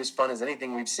it's going to be as fun as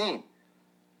anything we've seen.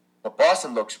 But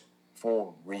Boston looks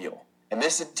for real. And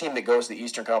this is a team that goes to the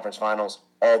Eastern Conference Finals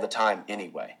all the time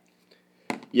anyway.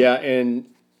 Yeah, and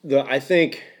I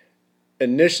think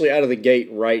initially out of the gate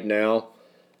right now,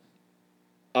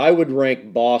 I would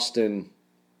rank Boston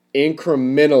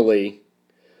incrementally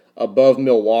above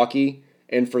Milwaukee,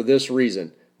 and for this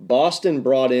reason. Boston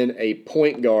brought in a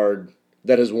point guard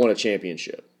that has won a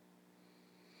championship.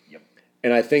 Yep.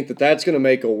 And I think that's going to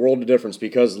make a world of difference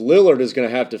because Lillard is going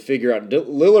to have to figure out.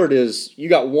 You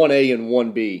got 1A and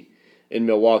 1B in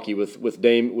Milwaukee with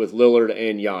Lillard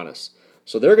and Giannis.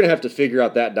 So they're going to have to figure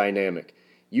out that dynamic.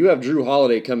 You have Jrue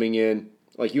Holiday coming in,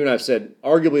 like you and I have said,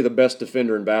 arguably the best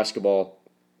defender in basketball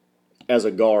as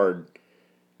a guard.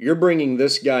 You're bringing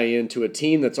this guy into a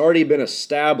team that's already been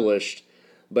established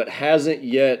but hasn't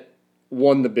yet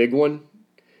won the big one.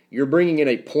 You're bringing in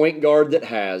a point guard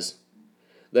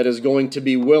that is going to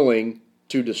be willing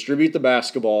to distribute the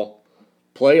basketball,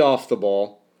 play off the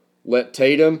ball, let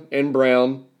Tatum and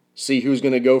Brown see who's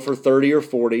going to go for 30 or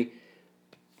 40.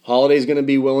 Holiday's going to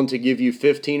be willing to give you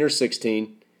 15 or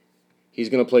 16. He's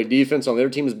going to play defense on their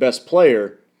team's best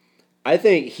player. I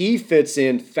think he fits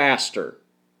in faster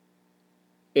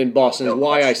in Boston, is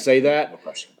why I say that.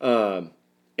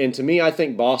 And to me, I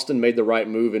think Boston made the right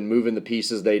move in moving the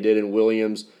pieces they did in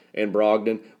Williams and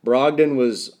Brogdon. Brogdon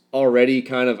was already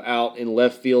kind of out in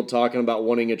left field talking about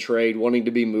wanting a trade, wanting to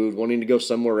be moved, wanting to go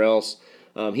somewhere else.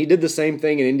 He did the same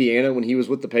thing in Indiana when he was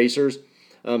with the Pacers.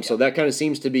 So that kind of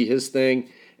seems to be his thing.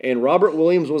 And Robert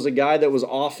Williams was a guy that was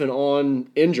off and on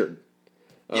injured.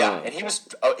 And he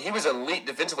was elite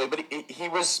defensively, but he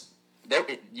was there.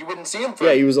 You wouldn't see him.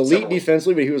 He was elite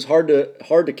defensively, but he was hard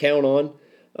to count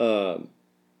on.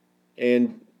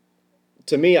 And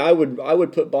to me, I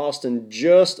would put Boston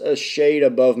just a shade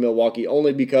above Milwaukee,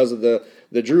 only because of the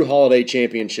Jrue Holiday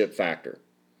championship factor.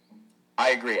 I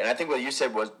agree, and I think what you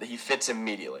said was that he fits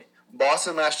immediately.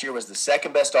 Boston last year was the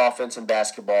second best offense in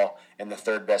basketball and the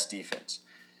third best defense.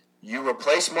 You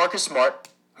replace Marcus Smart,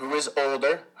 who is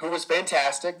older, who was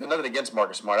fantastic. There's nothing against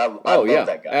Marcus Smart. I love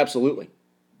that guy. Absolutely.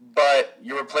 But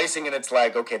you're replacing, and it's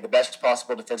like, okay, the best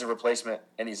possible defensive replacement,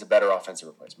 and he's a better offensive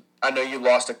replacement. I know you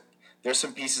lost there's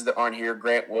some pieces that aren't here.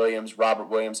 Grant Williams, Robert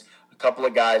Williams, a couple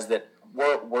of guys that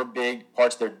were big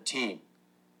parts of their team.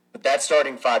 But that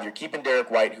starting five, you're keeping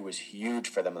Derek White, who was huge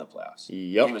for them in the playoffs.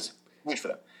 Yep. He was huge for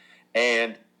them.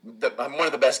 And one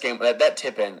of the best games, that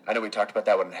tip-in, I know we talked about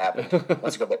that when it happened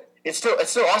months ago, but it's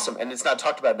still awesome, and it's not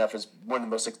talked about enough as one of the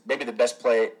most, maybe the best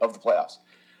play of the playoffs.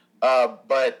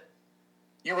 But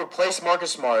you replace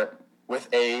Marcus Smart with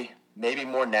a maybe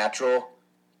more natural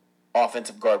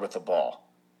offensive guard with the ball,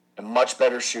 a much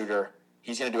better shooter.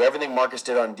 He's going to do everything Marcus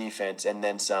did on defense and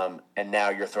then some, and now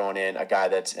you're throwing in a guy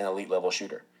that's an elite-level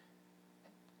shooter.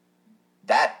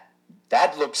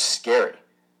 That looks scary.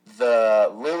 The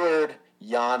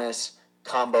Lillard-Giannis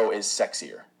combo is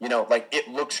sexier. It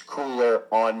looks cooler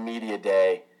on media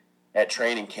day at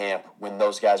training camp when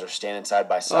those guys are standing side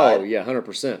by side. Oh, yeah,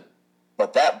 100%.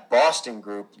 But that Boston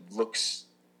group looks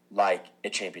like a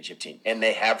championship team, and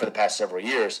they have for the past several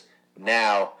years.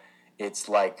 Now it's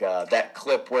like that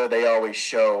clip where they always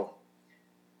show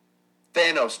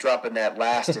Thanos dropping that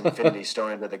last Infinity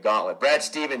Stone into the gauntlet. Brad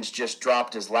Stevens just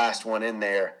dropped his last one in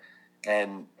there,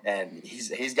 and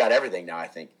he's got everything now, I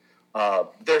think.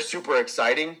 They're super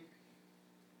exciting.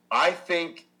 I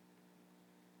think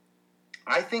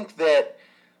that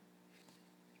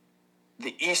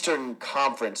the Eastern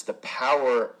Conference, the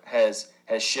power has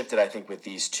shifted, I think, with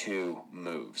these two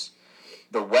moves.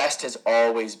 The West has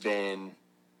always been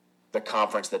the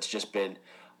conference that's just been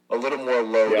a little more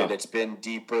loaded. Yeah. It's been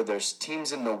deeper. There's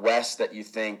teams in the West that you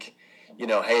think,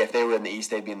 hey, if they were in the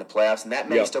East, they'd be in the playoffs, and that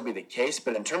may still be the case.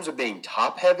 But in terms of being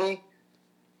top-heavy,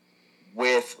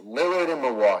 with Lillard and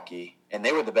Milwaukee, and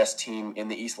they were the best team in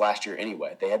the East last year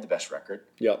anyway. They had the best record.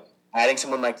 Yep. Adding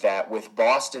someone like that, with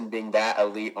Boston being that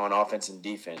elite on offense and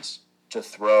defense, to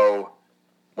throw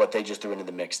what they just threw into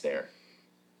the mix there.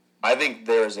 I think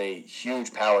there's a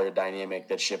huge power dynamic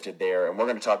that shifted there, and we're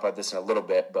going to talk about this in a little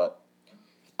bit, but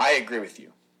I agree with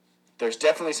you. There's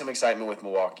definitely some excitement with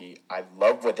Milwaukee. I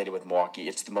love what they did with Milwaukee.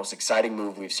 It's the most exciting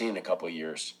move we've seen in a couple of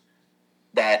years,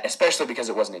 that especially because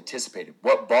it wasn't anticipated.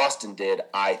 What Boston did,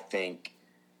 I think,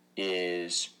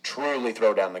 is truly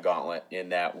throw down the gauntlet in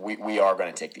that we are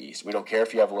going to take the East. We don't care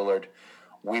if you have Lillard.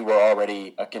 We were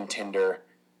already a contender.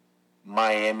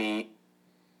 Miami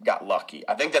got lucky.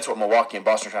 I think that's what Milwaukee and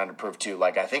Boston are trying to prove too.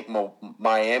 I think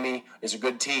Miami is a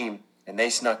good team, and they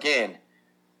snuck in.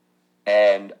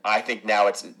 And I think now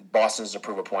it's Boston's to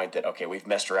prove a point that, okay, we've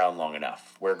messed around long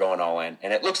enough. We're going all in.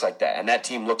 And it looks like that. And that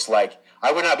team looks like –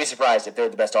 I would not be surprised if they're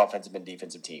the best offensive and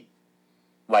defensive team.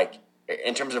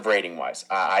 In terms of rating-wise,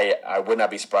 I would not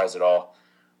be surprised at all.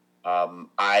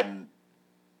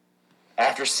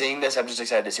 After seeing this, I'm just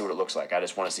excited to see what it looks like. I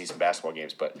just want to see some basketball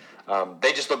games. But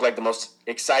they just look like the most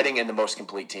exciting and the most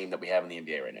complete team that we have in the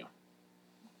NBA right now.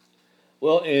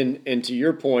 Well, and to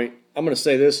your point, I'm going to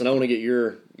say this, and I want to get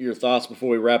your thoughts before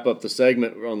we wrap up the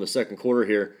segment on the second quarter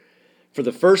here. For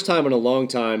the first time in a long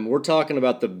time, we're talking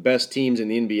about the best teams in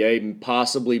the NBA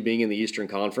possibly being in the Eastern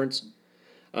Conference.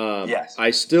 Yes.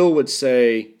 I still would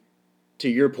say, to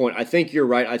your point, I think you're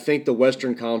right. I think the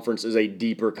Western Conference is a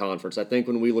deeper conference. I think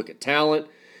when we look at talent,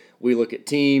 we look at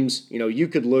teams, we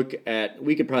could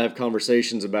probably have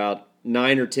conversations about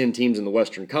 9 or 10 teams in the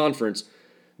Western Conference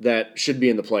that should be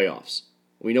in the playoffs.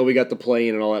 We know we got the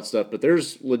play-in and all that stuff, but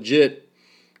there's legit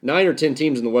 9 or 10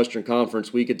 teams in the Western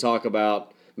Conference we could talk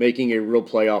about making a real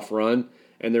playoff run,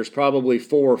 and there's probably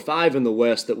 4 or 5 in the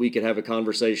West that we could have a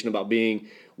conversation about being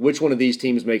which one of these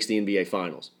teams makes the NBA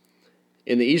Finals.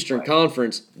 In the Eastern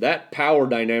Conference, that power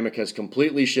dynamic has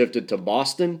completely shifted to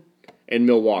Boston and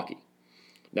Milwaukee.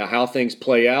 Now, how things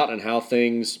play out and how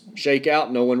things shake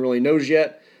out, no one really knows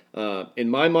yet. In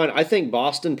my mind, I think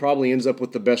Boston probably ends up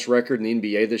with the best record in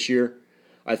the NBA this year.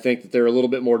 I think that they're a little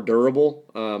bit more durable.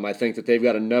 I think that they've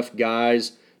got enough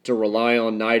guys to rely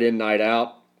on night in, night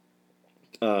out,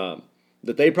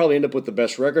 that they probably end up with the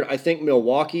best record. I think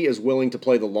Milwaukee is willing to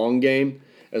play the long game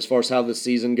as far as how the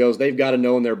season goes. They've got to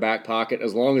know in their back pocket,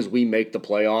 as long as we make the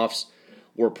playoffs,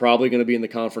 we're probably going to be in the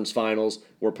conference finals.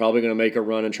 We're probably going to make a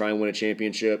run and try and win a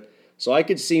championship. So I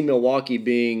could see Milwaukee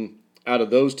being, out of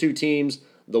those two teams,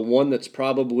 the one that's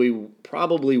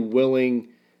probably willing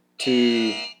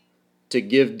to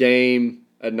give Dame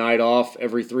a night off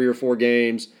every 3 or 4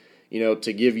 games,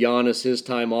 to give Giannis his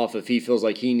time off if he feels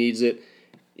like he needs it.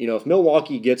 If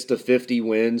Milwaukee gets to 50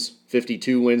 wins,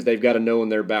 52 wins, they've got to know in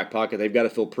their back pocket. They've got to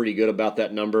feel pretty good about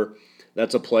that number.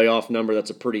 That's a playoff number. That's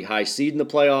a pretty high seed in the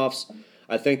playoffs.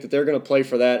 I think that they're going to play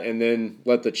for that and then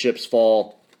let the chips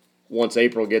fall once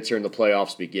April gets here and the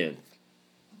playoffs begin.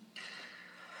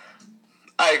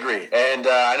 I agree. And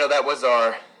I know that was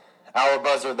our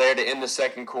buzzer there to end the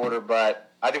second quarter,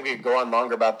 but I think we could go on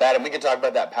longer about that, and we can talk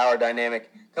about that power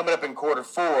dynamic coming up in quarter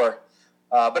 4.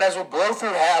 But as we blow through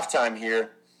halftime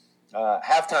here,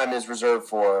 halftime is reserved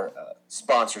for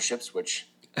sponsorships, which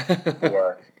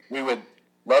we would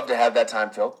love to have that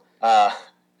time filled.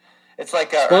 It's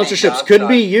like sponsorships could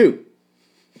be you.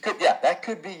 That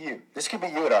could be you. This could be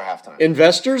you at our halftime.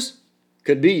 Investors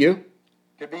could be you.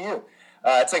 Could be you.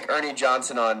 It's like Ernie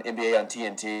Johnson on NBA on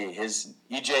TNT. His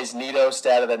EJ's Nito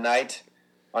stat of the night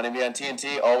on NBA on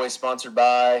TNT, always sponsored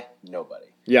by nobody.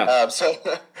 Yeah. So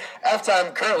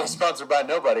halftime currently sponsored by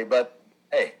nobody, but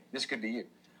hey, this could be you.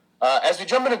 As we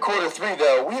jump into quarter 3,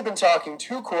 though, we've been talking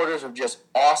 2 quarters of just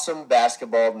awesome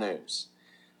basketball news.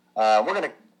 We're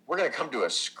gonna come to a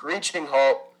screeching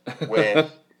halt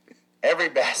with every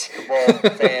basketball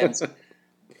fan's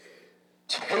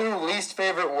 2 least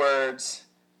favorite words: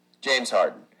 James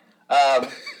Harden.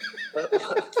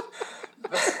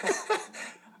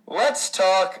 Let's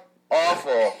talk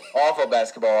awful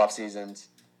basketball off seasons.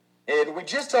 And we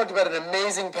just talked about an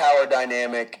amazing power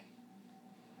dynamic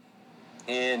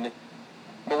in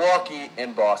Milwaukee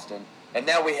and Boston, and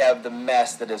now we have the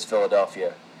mess that is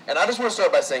Philadelphia. And I just want to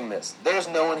start by saying this. There's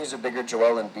no one who's a bigger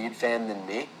Joel Embiid fan than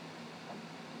me.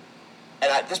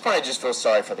 And at this point, I just feel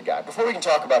sorry for the guy. Before we can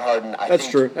talk about Harden, That's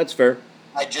true. That's fair.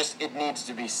 It needs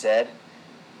to be said.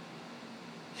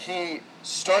 He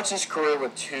starts his career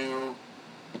with 2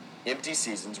 empty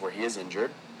seasons where he is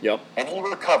injured. Yep. And he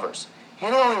recovers. He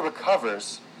not only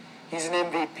recovers, he's an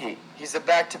MVP. He's a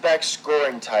back-to-back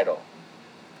scoring title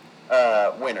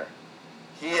winner.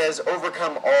 He has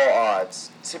overcome all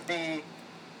odds to be,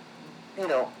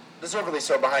 deservedly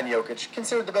so behind Jokic,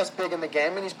 considered the best big in the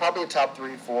game, and he's probably a top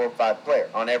 3, 4, 5 player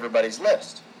on everybody's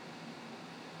list.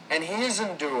 And he's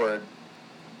endured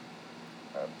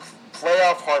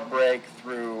playoff heartbreak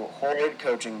through horrid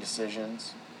coaching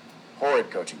decisions.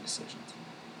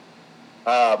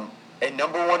 A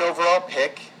number 1 overall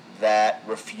pick that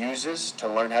refuses to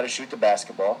learn how to shoot the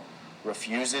basketball,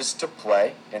 refuses to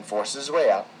play, and forces his way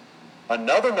out.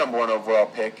 Another number 1 overall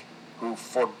pick who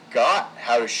forgot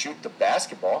how to shoot the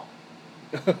basketball.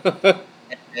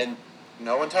 and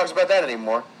no one talks about that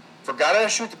anymore. Forgot how to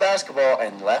shoot the basketball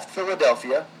and left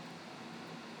Philadelphia.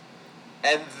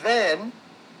 And then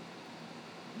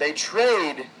they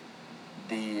trade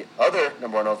the other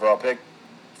number 1 overall pick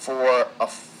for a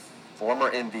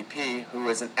former MVP who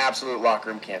is an absolute locker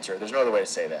room cancer. There's no other way to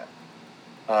say that.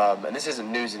 And this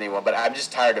isn't news to anyone, but I'm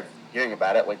just tired of hearing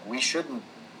about it. Like, we shouldn't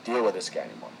deal with this guy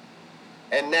anymore.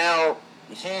 And now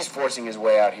he's forcing his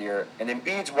way out here, and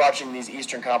Embiid's watching these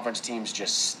Eastern Conference teams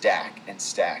just stack and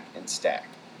stack and stack.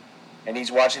 And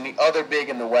he's watching the other big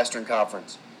in the Western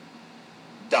Conference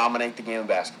dominate the game of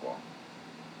basketball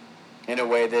in a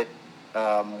way that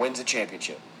wins a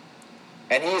championship.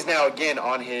 And he is now again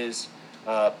on his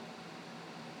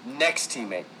next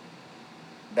teammate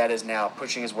that is now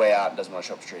pushing his way out and doesn't want to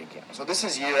show up to training camp. So this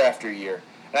is year after year.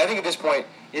 And I think at this point,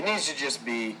 it needs to just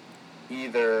be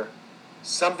either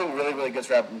something really, really good's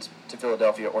happened to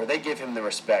Philadelphia, or they give him the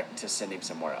respect to send him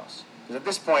somewhere else. Because at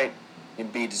this point,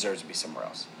 Embiid deserves to be somewhere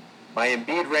else. My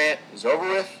Embiid rant is over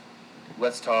with.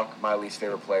 Let's talk my least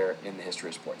favorite player in the history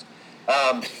of sports.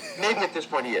 Maybe at this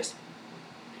point he is.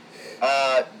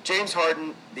 James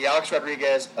Harden, the Alex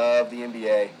Rodriguez of the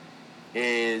NBA,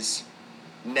 is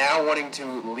now wanting to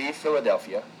leave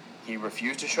Philadelphia. He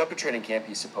refused to show up to training camp.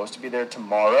 He's supposed to be there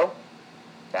tomorrow.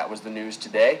 That was the news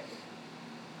today.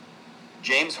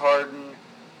 James Harden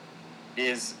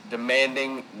is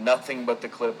demanding nothing but the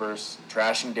Clippers,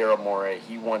 trashing Daryl Morey.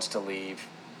 He wants to leave.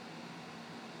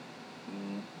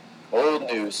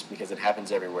 Old news, because it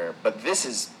happens everywhere. But this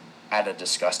is at a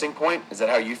disgusting point. Is that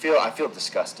how you feel? I feel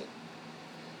disgusted.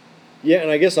 Yeah,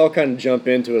 and I guess I'll kind of jump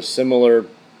into a similar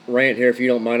rant here, if you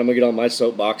don't mind. I'm going to get on my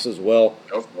soapbox as well.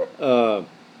 Go for it.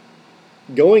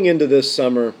 Going into this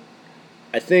summer,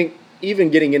 I think even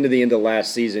getting into the end of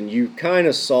last season, you kind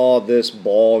of saw this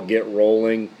ball get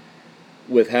rolling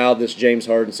with how this James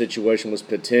Harden situation was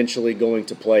potentially going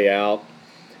to play out.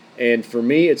 And for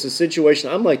me, it's a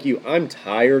situation, I'm like you, I'm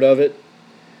tired of it.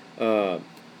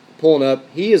 Pulling up,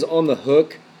 he is on the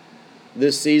hook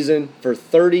this season for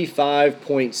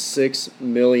 $35.6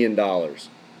 million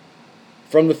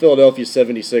from the Philadelphia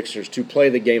 76ers to play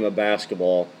the game of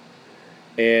basketball.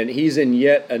 And he's in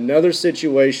yet another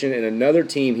situation and another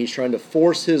team he's trying to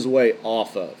force his way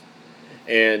off of.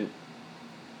 And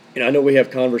I know we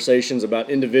have conversations about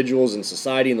individuals and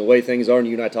society and the way things are, and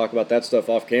you and I talk about that stuff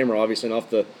off camera, obviously, and off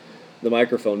the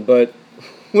microphone. But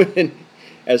when,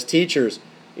 as teachers,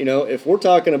 if we're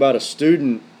talking about a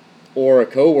student or a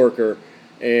coworker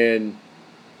and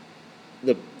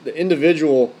the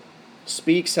individual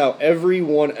speaks how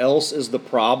everyone else is the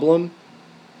problem,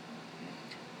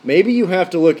 maybe you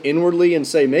have to look inwardly and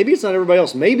say, maybe it's not everybody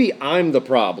else. Maybe I'm the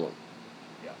problem.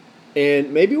 Yeah.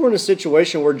 And maybe we're in a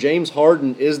situation where James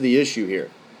Harden is the issue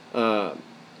here. I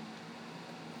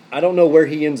don't know where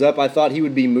he ends up. I thought he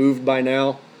would be moved by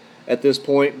now at this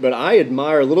point, but I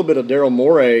admire a little bit of Daryl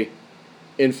Morey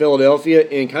in Philadelphia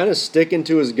and kind of sticking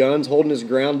to his guns, holding his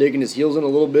ground, digging his heels in a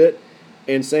little bit,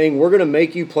 and saying, we're going to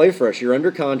make you play for us. You're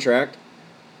under contract.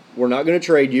 We're not going to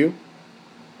trade you,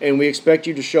 and we expect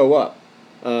you to show up.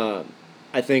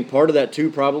 I think part of that,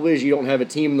 too, probably is you don't have a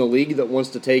team in the league that wants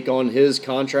to take on his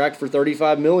contract for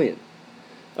 $35 million.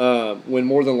 When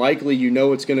more than likely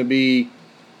it's going to be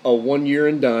a 1 year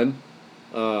and done.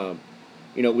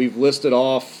 We've listed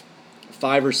off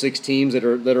 5 or 6 teams that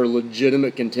are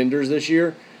legitimate contenders this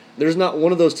year. There's not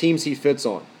one of those teams he fits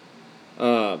on.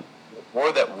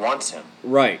 Or that wants him.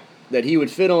 Right. That he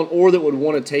would fit on or that would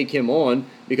want to take him on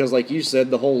because, like you said,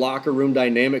 the whole locker room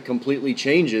dynamic completely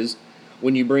changes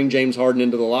when you bring James Harden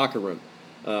into the locker room.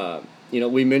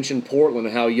 We mentioned Portland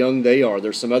and how young they are.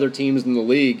 There's some other teams in the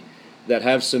league that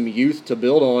have some youth to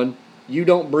build on. You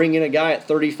don't bring in a guy at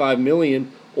 $35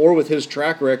 million or with his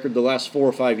track record the last 4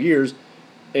 or 5 years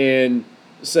and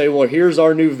say, well, here's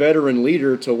our new veteran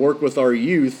leader to work with our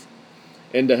youth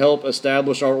and to help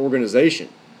establish our organization.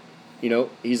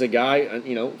 He's a guy,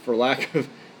 for lack of,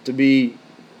 to be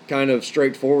kind of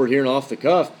straightforward here and off the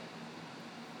cuff,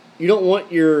 you don't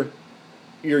want your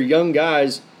young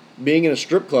guys being in a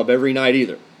strip club every night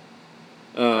either.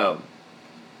 So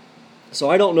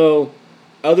I don't know,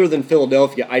 other than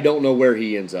Philadelphia, I don't know where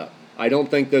he ends up. I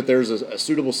don't think that there's a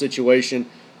suitable situation,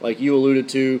 like you alluded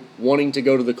to, wanting to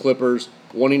go to the Clippers,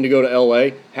 wanting to go to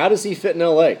L.A. How does he fit in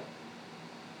L.A.?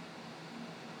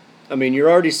 I mean,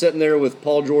 you're already sitting there with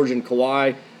Paul George and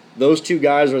Kawhi. Those two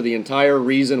guys are the entire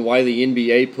reason why the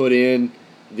NBA put in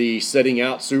the setting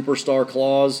out superstar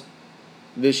clause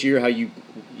this year, how you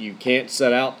can't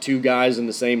set out 2 guys in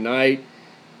the same night,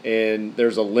 and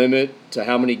there's a limit to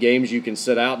how many games you can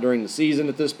sit out during the season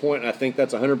at this point. I think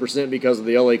that's 100% because of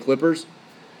the LA Clippers.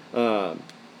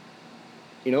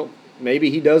 Maybe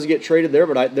he does get traded there,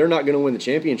 but they're not going to win the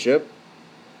championship.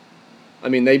 I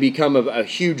mean, they become a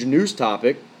huge news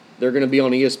topic. They're going to be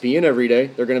on ESPN every day.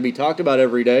 They're going to be talked about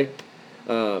every day.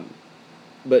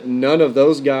 But none of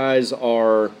those guys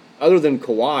are, other than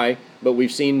Kawhi, but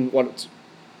we've seen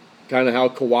kind of how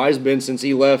Kawhi's been since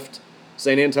he left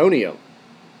San Antonio.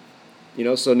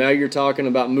 So now you're talking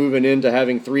about moving into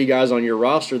having 3 guys on your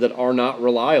roster that are not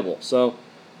reliable. So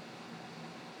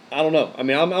I don't know. I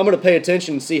mean, I'm going to pay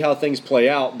attention and see how things play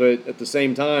out, but at the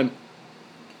same time,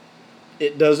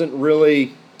 it doesn't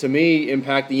really, to me,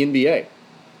 impact the NBA.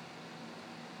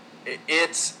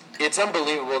 It's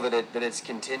unbelievable that it's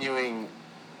continuing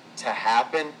to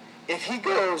happen. If he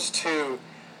goes to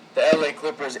the LA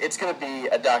Clippers, it's going to be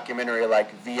a documentary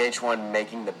like VH1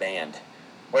 Making the Band,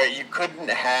 where you couldn't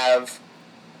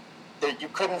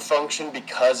function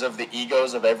because of the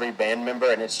egos of every band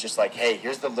member, and it's just like, hey,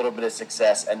 here's the little bit of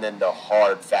success and then the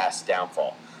hard, fast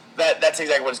downfall. That's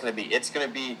exactly what it's going to be. It's going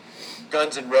to be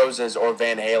Guns N' Roses or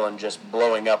Van Halen just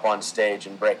blowing up on stage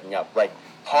and breaking up. Like,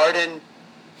 Harden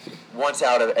wants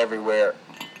out of everywhere.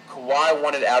 Kawhi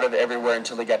wanted out of everywhere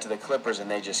until he got to the Clippers,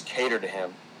 and they just cater to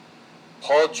him.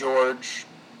 Paul George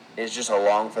is just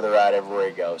along for the ride everywhere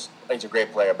he goes. He's a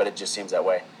great player, but it just seems that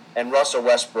way. And Russell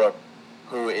Westbrook,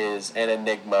 who is an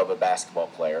enigma of a basketball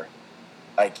player,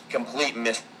 like complete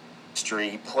mystery.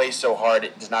 He plays so hard,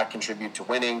 it does not contribute to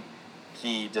winning.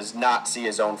 He does not see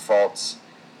his own faults.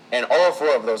 And all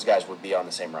 4 of those guys would be on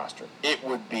the same roster. It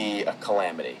would be a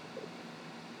calamity.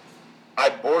 I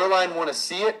borderline want to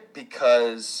see it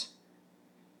because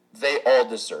they all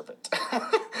deserve it.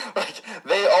 Like,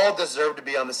 they all deserve to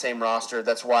be on the same roster.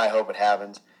 That's why I hope it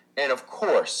happens. And, of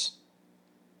course,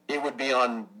 it would be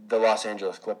on the Los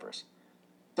Angeles Clippers.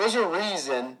 There's a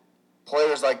reason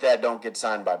players like that don't get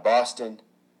signed by Boston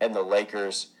and the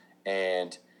Lakers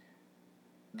and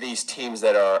these teams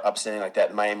that are upsetting like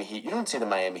that, Miami Heat, you don't see the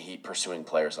Miami Heat pursuing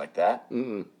players like that.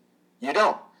 Mm-mm. You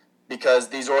don't. Because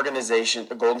these organizations,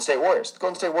 the Golden State Warriors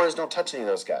don't touch any of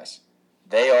those guys.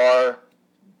 They are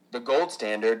the gold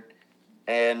standard,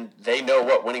 and they know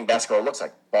what winning basketball looks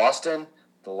like. Boston,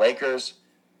 the Lakers,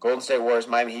 Golden State Warriors,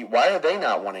 Miami Heat, why are they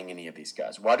not wanting any of these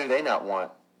guys? Why do they not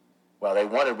want? Well, they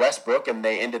wanted Westbrook, and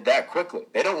they ended that quickly.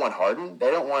 They don't want Harden. They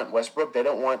don't want Westbrook. They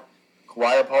don't want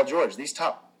Kawhi or Paul George. These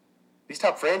top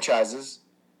franchises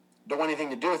don't want anything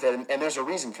to do with it, and there's a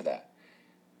reason for that.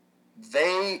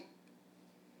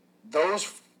 Those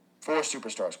four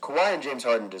superstars, Kawhi and James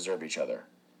Harden, deserve each other.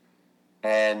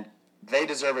 And they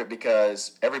deserve it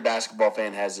because every basketball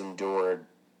fan has endured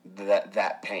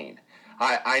that pain.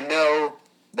 I know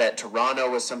that Toronto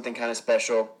was something kind of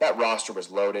special. That roster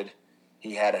was loaded.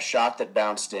 He had a shot that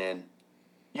bounced in.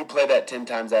 You play that 10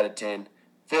 times out of 10.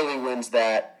 Philly wins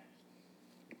that.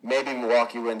 Maybe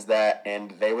Milwaukee wins that.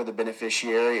 And they were the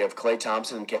beneficiary of Klay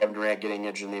Thompson and Kevin Durant getting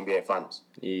injured in the NBA Finals.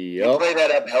 Yep. You play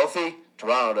that up healthy,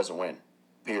 Toronto doesn't win.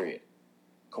 Period.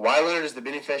 Kawhi Leonard is the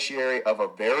beneficiary of a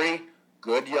very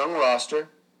good young roster,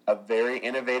 a very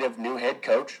innovative new head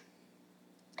coach,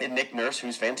 and Nick Nurse,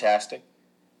 who's fantastic.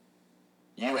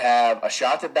 You have a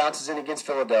shot that bounces in against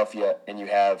Philadelphia, and you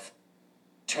have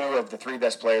two of the three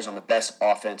best players on the best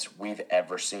offense we've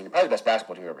ever seen, probably the best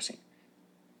basketball team we've ever seen.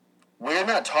 We're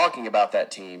not talking about that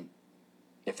team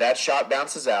if that shot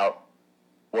bounces out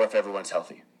or if everyone's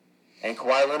healthy. And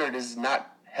Kawhi Leonard is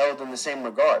not held in the same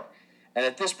regard. And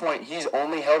at this point, he's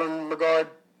only held in regard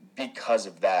because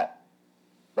of that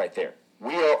right there.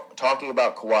 We are talking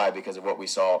about Kawhi because of what we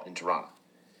saw in Toronto.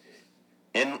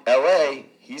 In LA,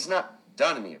 he's not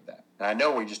done any of that. And I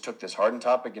know we just took this Harden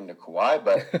topic into Kawhi,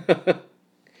 but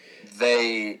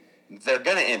they're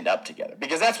going to end up together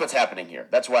because that's what's happening here.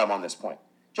 That's why I'm on this point.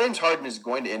 James Harden is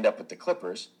going to end up with the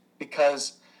Clippers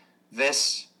because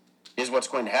this is what's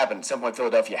going to happen. At some point,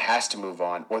 Philadelphia has to move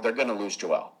on or they're going to lose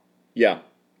Joel. Yeah.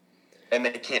 And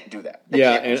they can't do that.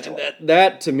 And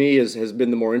that to me has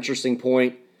been the more interesting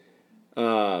point,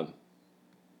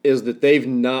 is that they've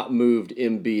not moved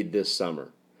Embiid this summer.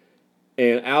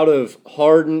 And out of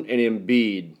Harden and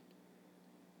Embiid,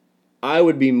 I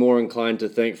would be more inclined to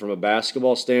think from a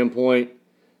basketball standpoint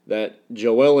that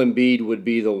Joel Embiid would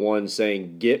be the one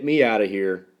saying, get me out of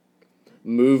here,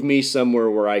 move me somewhere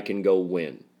where I can go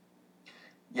win.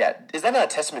 Yeah, is that not a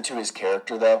testament to his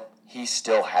character, though? He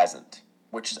still hasn't,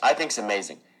 which I think is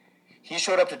amazing. He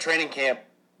showed up to training camp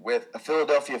with a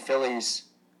Philadelphia Phillies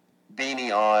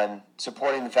beanie on,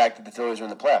 supporting the fact that the Phillies are in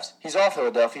the playoffs. He's all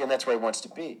Philadelphia, and that's where he wants to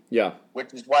be. Yeah.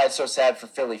 Which is why it's so sad for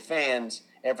Philly fans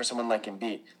and for someone like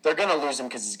Embiid. They're going to lose him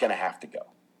because he's going to have to go.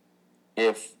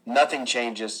 If nothing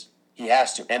changes, he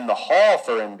has to. And the haul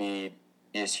for Embiid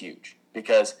is huge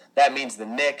because that means the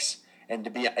Knicks, and to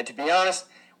be honest,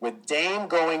 with Dame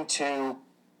going to,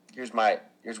 here's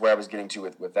where I was getting to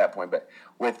with that point, but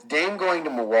with Dame going to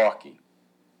Milwaukee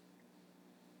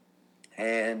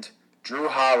and Jrue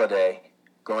Holiday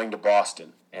going to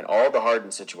Boston and all the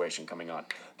Harden situation coming on,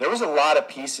 there was a lot of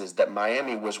pieces that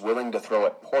Miami was willing to throw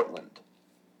at Portland.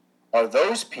 Are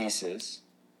those pieces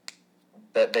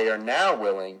that they are now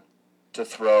willing to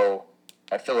throw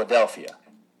at Philadelphia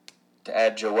to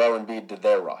add Joel Embiid to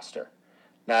their roster?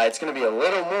 Now, it's going to be a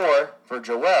little more for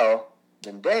Joel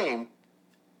than Dame,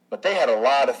 but they had a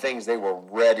lot of things they were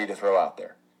ready to throw out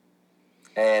there.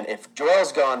 And if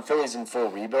Joel's gone, Philly's in full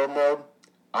rebuild mode.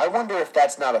 I wonder if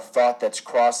that's not a thought that's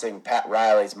crossing Pat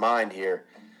Riley's mind here.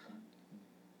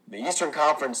 The Eastern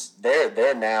Conference,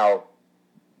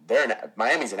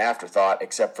 Miami's an afterthought,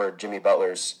 except for Jimmy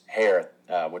Butler's hair,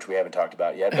 which we haven't talked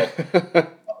about yet.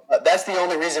 But that's the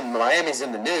only reason Miami's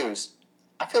in the news.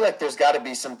 I feel like there's got to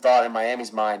be some thought in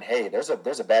Miami's mind. Hey, there's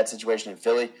a bad situation in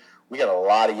Philly. We got a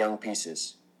lot of young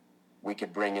pieces we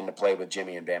could bring into play with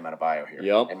Jimmy and Bam Adebayo here.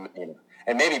 Yep.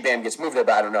 And maybe Bam gets moved there,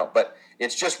 but I don't know. But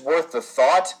it's just worth the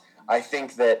thought. I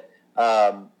think that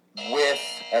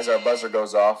as our buzzer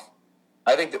goes off,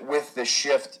 I think that with the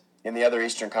shift in the other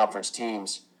Eastern Conference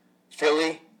teams,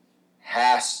 Philly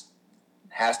has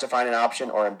to find an option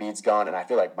or Embiid's gone, and I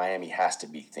feel like Miami has to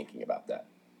be thinking about that.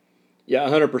 Yeah,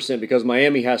 100%, because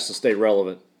Miami has to stay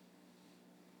relevant.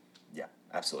 Yeah,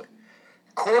 absolutely.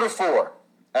 Quarter 4,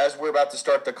 as we're about to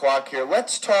start the clock here,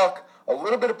 let's talk a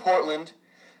little bit of Portland,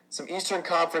 some Eastern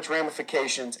Conference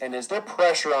ramifications, and is there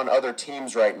pressure on other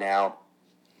teams right now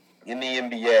in the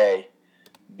NBA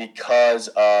because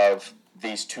of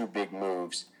these two big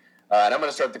moves? And I'm going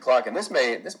to start the clock, and this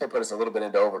may put us a little bit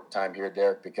into overtime here,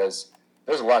 Derek, because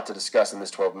there's a lot to discuss in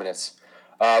this 12 minutes.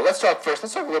 Let's talk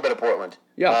a little bit of Portland.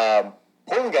 Yeah.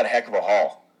 Portland got a heck of a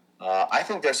haul. I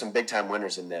think there's some big-time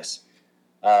winners in this.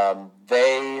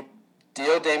 They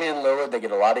deal Damian Lillard. They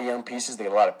get a lot of young pieces. They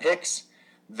get a lot of picks.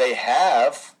 They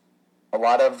have a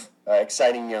lot of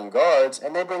exciting young guards,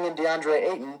 and they bring in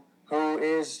DeAndre Ayton, who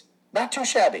is not too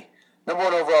shabby. Number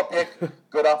 1 overall pick,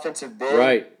 good offensive big.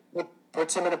 Right.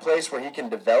 Puts him in a place where he can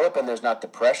develop, and there's not the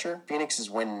pressure. Phoenix is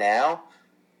win now.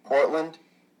 Portland,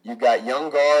 you've got young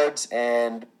guards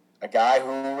and a guy who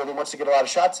really wants to get a lot of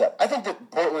shots up. I think that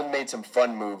Portland made some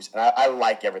fun moves, and I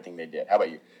like everything they did. How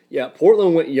about you? Yeah,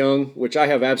 Portland went young, which I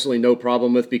have absolutely no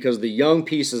problem with because the young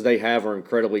pieces they have are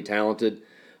incredibly talented.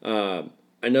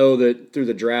 I know that through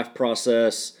the draft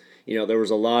process, there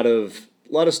was a lot of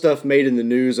stuff made in the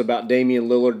news about Damian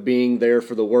Lillard being there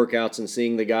for the workouts and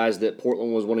seeing the guys that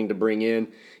Portland was wanting to bring in,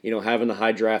 having the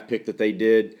high draft pick that they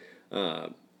did.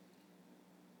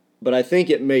 But I think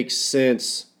it makes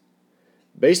sense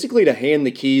basically to hand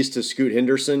the keys to Scoot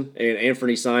Henderson and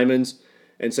Anthony Simons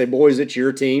and say, boys, it's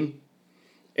your team,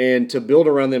 and to build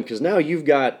around them because now you've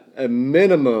got a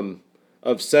minimum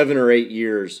of 7 or 8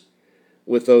 years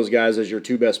with those guys as your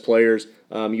 2 best players.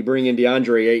 You bring in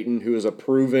DeAndre Ayton, who is a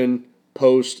proven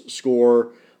post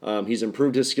scorer. He's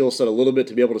improved his skill set a little bit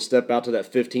to be able to step out to that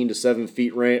 15 to 17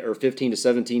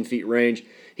 feet range.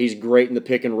 He's great in the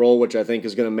pick and roll, which I think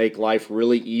is going to make life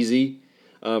really easy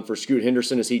for Scoot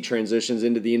Henderson as he transitions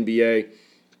into the NBA.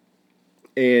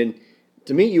 And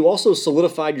to me, you also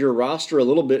solidified your roster a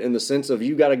little bit in the sense of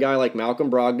you got a guy like Malcolm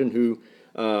Brogdon who,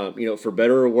 for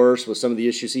better or worse, with some of the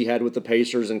issues he had with the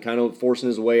Pacers and kind of forcing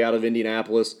his way out of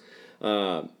Indianapolis,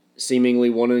 seemingly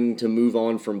wanting to move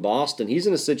on from Boston. He's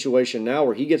in a situation now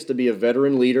where he gets to be a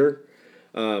veteran leader,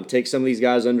 take some of these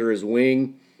guys under his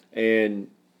wing, and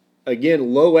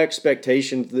again, low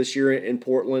expectations this year in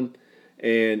Portland,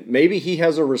 and maybe he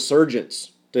has a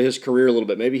resurgence to his career a little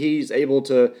bit. Maybe he's able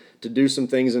to do some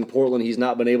things in Portland he's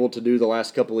not been able to do the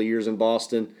last couple of years in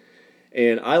Boston.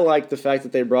 And I like the fact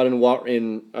that they brought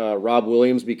in Rob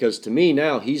Williams because to me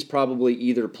now he's probably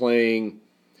either playing.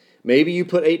 Maybe you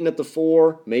put Ayton at the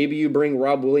 4. Maybe you bring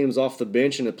Rob Williams off the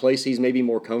bench in a place he's maybe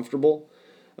more comfortable.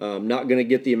 Not going to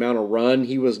get the amount of run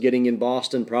he was getting in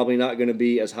Boston. Probably not going to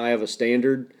be as high of a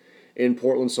standard in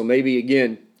Portland. So maybe,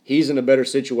 again, he's in a better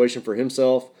situation for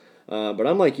himself. But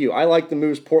I'm like you. I like the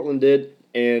moves Portland did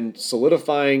and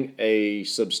solidifying a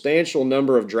substantial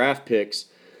number of draft picks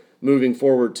moving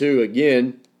forward too,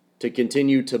 again, to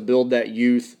continue to build that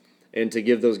youth and to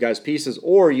give those guys pieces.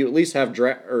 Or you at least have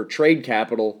trade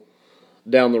capital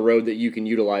down the road that you can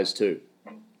utilize too.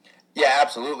 Yeah,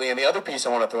 absolutely. And the other piece I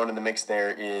want to throw in the mix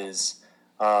there is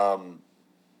maybe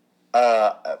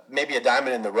a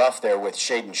diamond in the rough there with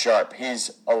Shaedon Sharpe.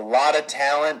 He's a lot of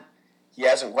talent. He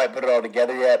hasn't quite put it all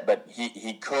together yet, but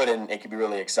he could, and it could be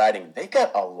really exciting. They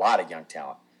got a lot of young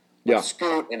talent. With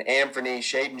Scoot and Anthony,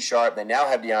 Shaedon Sharpe. They now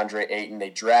have DeAndre Ayton. They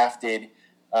drafted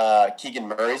Keegan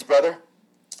Murray's brother,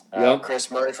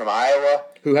 Chris Murray from Iowa.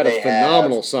 Who had a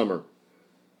phenomenal summer.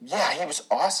 Yeah, he was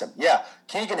awesome. Yeah,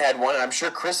 Keegan had one, and I'm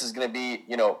sure Chris is going to be,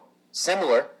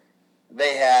 similar.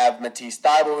 They have Matisse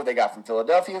Thybulle, who they got from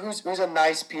Philadelphia, who's a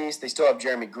nice piece. They still have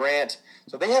Jeremy Grant.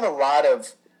 So they have a lot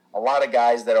of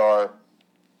guys that are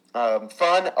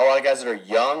fun, a lot of guys that are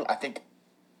young. I think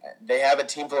they have a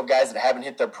team full of guys that haven't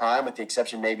hit their prime, with the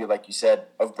exception maybe, like you said,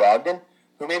 of Brogdon,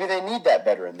 who maybe they need that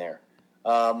veteran there,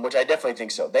 which I definitely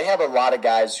think so. They have a lot of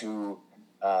guys who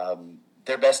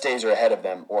their best days are ahead of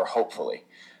them, or hopefully.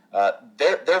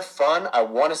 They're fun. I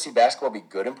want to see basketball be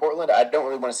good in Portland. I don't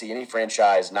really want to see any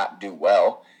franchise not do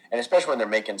well, and especially when they're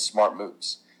making smart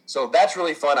moves. So that's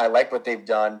really fun. I like what they've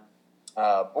done.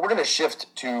 But we're going to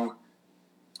shift to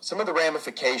some of the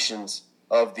ramifications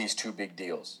of these 2 big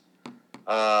deals.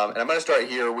 And I'm going to start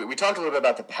here. We talked a little bit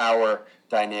about the power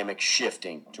dynamic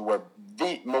shifting to where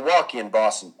Milwaukee and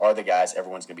Boston are the guys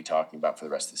everyone's going to be talking about for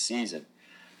the rest of the season.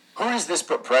 Who does this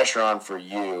put pressure on for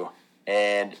you?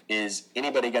 And is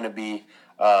anybody going to be,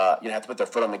 have to put their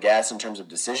foot on the gas in terms of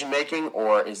decision-making,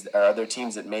 or are there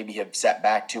teams that maybe have sat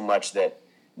back too much that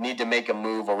need to make a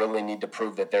move or really need to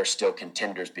prove that they're still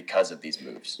contenders because of these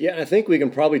moves? Yeah, I think we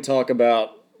can probably talk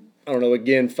about,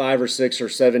 5 or 6 or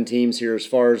 7 teams here as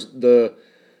far as the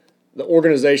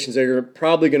organizations that are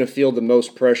probably going to feel the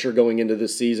most pressure going into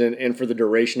this season and for the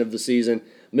duration of the season.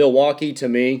 Milwaukee, to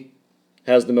me,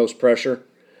 has the most pressure.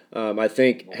 I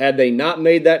think had they not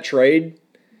made that trade,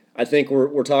 I think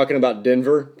we're talking about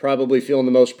Denver probably feeling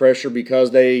the most pressure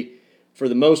because they, for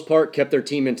the most part, kept their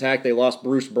team intact. They lost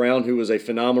Bruce Brown, who was a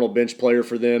phenomenal bench player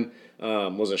for them,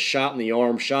 was a shot in the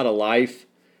arm, shot of life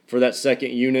for that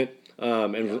second unit,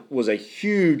 and was a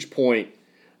huge point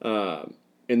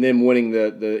in them winning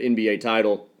the NBA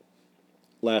title.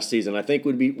 last season. I think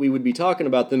we would be talking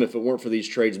about them if it weren't for these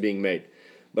trades being made.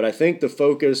 But I think the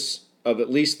focus of at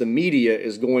least the media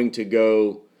is going to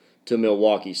go to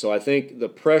Milwaukee. So I think the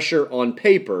pressure on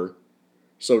paper,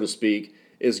 so to speak,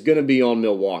 is going to be on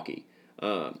Milwaukee.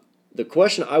 The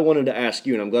question I wanted to ask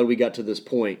you, and I'm glad we got to this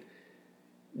point,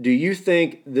 do you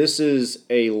think this is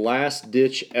a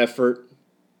last-ditch effort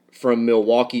from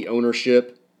Milwaukee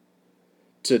ownership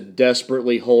to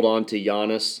desperately hold on to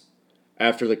Giannis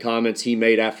after the comments he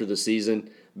made after the season,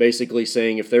 basically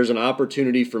saying if there's an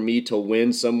opportunity for me to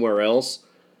win somewhere else,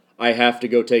 I have to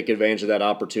go take advantage of that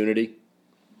opportunity?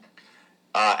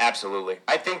 Absolutely.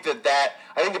 I think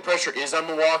the pressure is on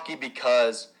Milwaukee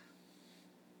because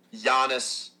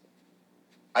Giannis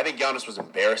was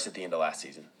embarrassed at the end of last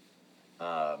season.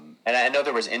 And I know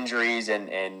there was injuries,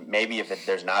 and maybe if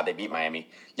there's not, they beat Miami.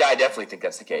 Yeah, I definitely think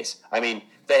that's the case. I mean,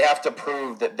 they have to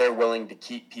prove that they're willing to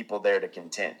keep people there to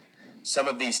contend. Some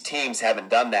of these teams haven't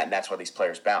done that, and that's why these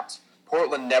players bounce.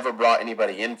 Portland never brought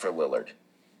anybody in for Lillard.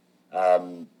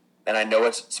 And I know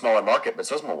it's a smaller market, but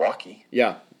so is Milwaukee.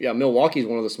 Yeah, Milwaukee's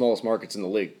one of the smallest markets in the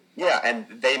league. Yeah, and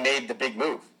they made the big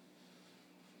move.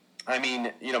 I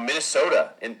mean,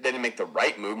 Minnesota, and they didn't make the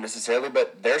right move necessarily,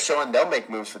 but they're showing they'll make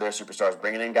moves for their superstars,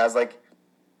 bringing in guys like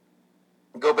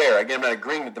Gobert. Again, I'm not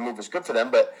agreeing that the move was good for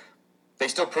them, but they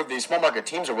still proved these small market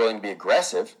teams are willing to be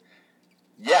aggressive.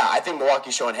 Yeah, I think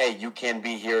Milwaukee's showing, hey, you can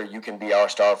be here, you can be our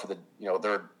star for the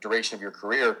duration of your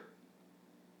career,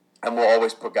 and we'll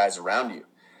always put guys around you.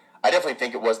 I definitely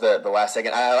think it was the last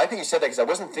second. I like that you said that because I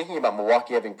wasn't thinking about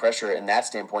Milwaukee having pressure in that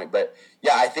standpoint, but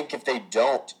yeah, I think if they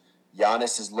don't,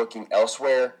 Giannis is looking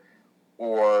elsewhere,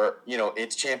 or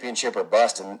it's championship or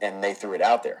bust, and they threw it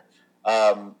out there.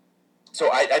 So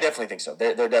I definitely think so.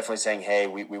 They're definitely saying, hey,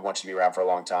 we want you to be around for a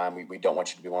long time. We don't want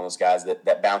you to be one of those guys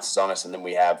that bounces on us, and then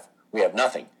we have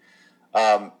nothing.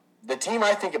 The team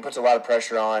I think it puts a lot of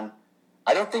pressure on.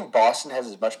 I don't think Boston has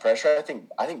as much pressure. I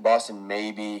think Boston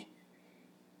maybe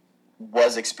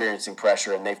was experiencing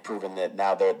pressure, and they've proven that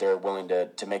now they're willing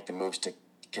to make the moves to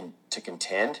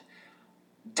contend.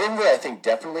 Denver, I think,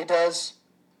 definitely does.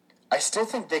 I still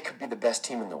think they could be the best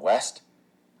team in the West.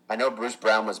 I know Bruce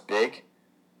Brown was big.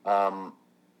 I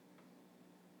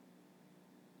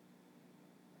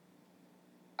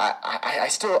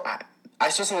still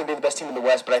think they'd be the best team in the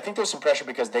West, but I think there's some pressure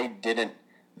because they didn't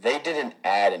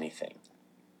add anything.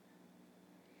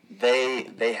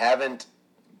 They haven't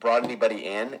brought anybody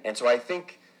in, and so I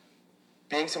think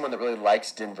being someone that really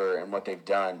likes Denver and what they've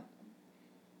done,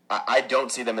 I don't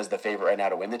see them as the favorite right now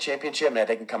to win the championship, and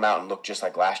they can come out and look just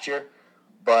like last year.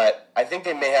 But I think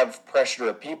they may have pressure to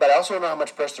repeat, but I also don't know how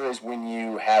much pressure there is when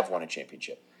you have won a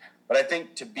championship. But I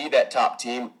think to be that top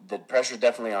team, the pressure is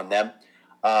definitely on them.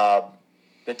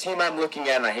 The team I'm looking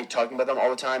at, and I hate talking about them all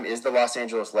the time, is the Los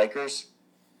Angeles Lakers.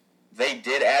 They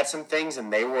did add some things,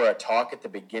 and they were a talk at the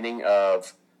beginning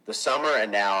of the summer,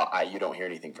 and now you don't hear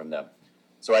anything from them.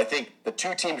 So I think the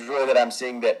two teams really that I'm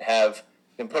seeing that have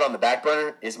been put on the back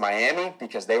burner is Miami,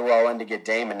 because they were all in to get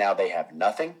Dame, and now they have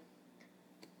nothing.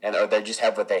 Or they just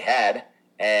have what they had.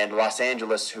 And Los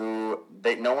Angeles, no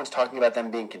one's talking about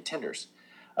them being contenders.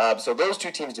 So those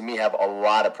two teams, to me, have a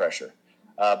lot of pressure.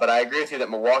 But I agree with you that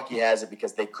Milwaukee has it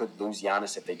because they could lose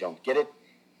Giannis if they don't get it.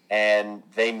 And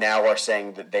they now are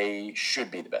saying that they should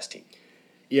be the best team.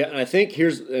 Yeah, and I think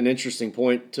here's an interesting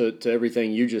point to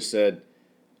everything you just said.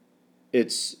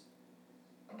 It's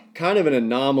kind of an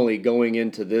anomaly going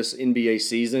into this NBA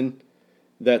season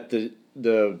that the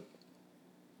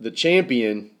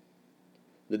champion,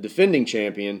 the defending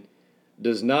champion,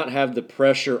 does not have the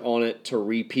pressure on it to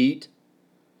repeat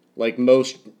like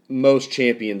most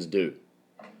champions do.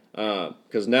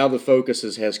 Because now the focus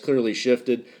has clearly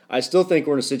shifted. I still think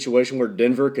we're in a situation where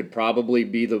Denver could probably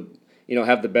be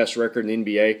have the best record in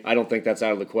the NBA. I don't think that's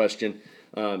out of the question,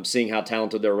 seeing how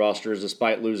talented their roster is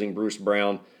despite losing Bruce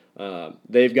Brown.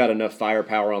 They've got enough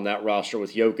firepower on that roster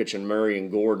with Jokic and Murray and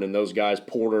Gordon and those guys,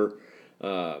 Porter,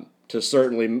 to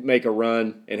certainly make a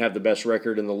run and have the best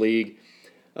record in the league.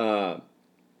 I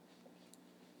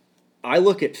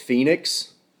look at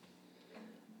Phoenix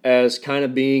as kind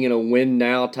of being in a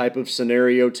win-now type of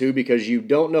scenario too, because you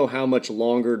don't know how much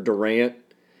longer Durant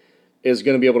is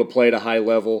going to be able to play at a high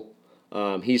level.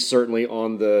 He's certainly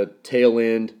on the tail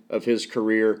end of his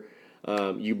career.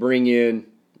 You bring in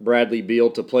Bradley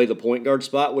Beal to play the point guard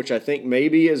spot, which I think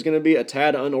maybe is going to be a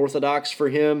tad unorthodox for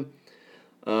him,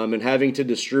 and having to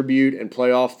distribute and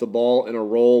play off the ball in a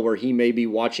role where he may be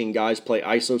watching guys play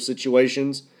ISO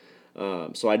situations.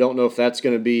 So I don't know if that's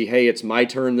going to be, hey, it's my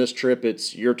turn this trip,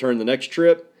 it's your turn the next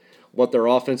trip, what their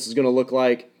offense is going to look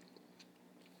like.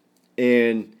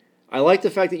 And I like the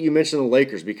fact that you mentioned the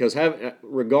Lakers because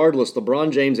regardless,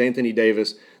 LeBron James, Anthony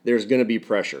Davis, there's going to be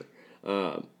pressure.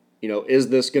 Is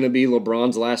this going to be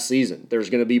LeBron's last season? There's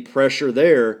going to be pressure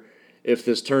there if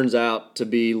this turns out to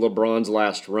be LeBron's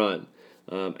last run.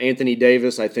 Anthony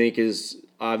Davis, I think, is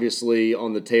obviously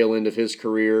on the tail end of his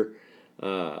career.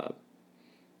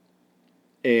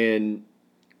 And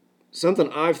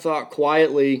something I've thought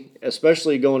quietly,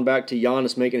 especially going back to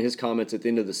Giannis making his comments at the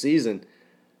end of the season,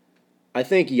 I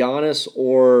think Giannis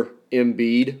or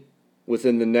Embiid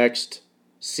within the next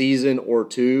season or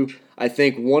two, I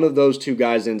think one of those two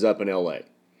guys ends up in LA.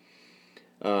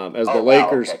 As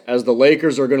the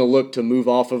Lakers are going to look to move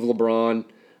off of LeBron,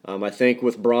 I think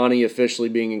with Bronny officially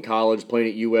being in college, playing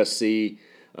at USC,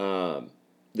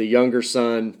 the younger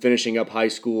son finishing up high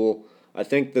school, I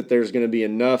think that there's going to be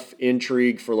enough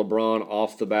intrigue for LeBron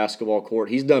off the basketball court.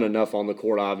 He's done enough on the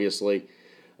court, obviously.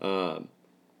 I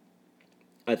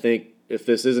think if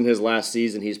this isn't his last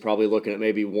season, he's probably looking at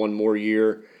maybe one more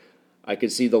year. I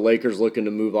could see the Lakers looking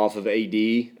to move off of AD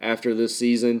after this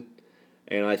season.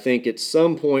 And I think at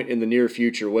some point in the near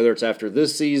future, whether it's after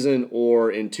this season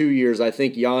or in 2 years, I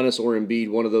think Giannis or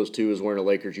Embiid, one of those two, is wearing a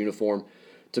Lakers uniform.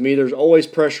 To me, there's always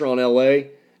pressure on LA.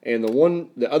 And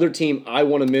the other team I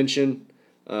want to mention,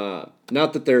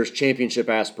 not that there's championship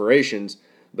aspirations,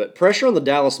 but pressure on the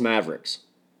Dallas Mavericks.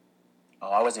 Oh,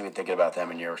 I wasn't even thinking about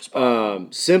them in your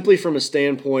spot. Simply from a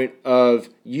standpoint of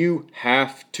you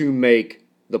have to make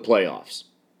the playoffs.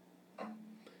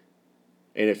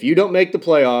 And if you don't make the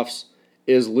playoffs,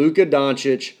 is Luka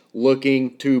Doncic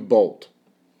looking to bolt?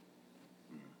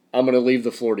 I'm going to leave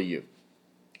the floor to you.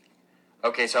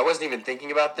 Okay, so I wasn't even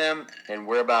thinking about them, and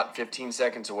we're about 15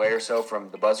 seconds away or so from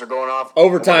the buzzer going off.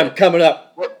 Overtime coming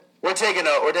up. We're taking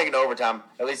overtime,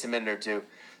 at least a minute or two.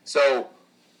 So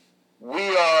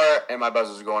we are, and my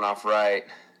buzzers are going off right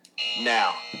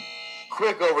now.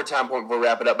 Quick overtime point before we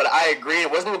wrap it up. But I agree,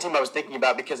 it wasn't even a team I was thinking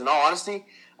about because, in all honesty,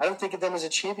 I don't think of them as a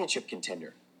championship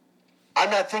contender. I'm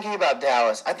not thinking about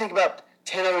Dallas. I think about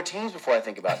 10 other teams before I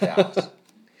think about Dallas.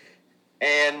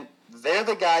 And they're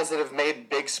the guys that have made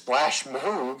big splash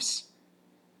moves,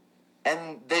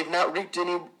 and they've not reaped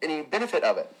any benefit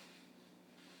of it.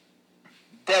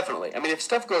 Definitely. I mean, if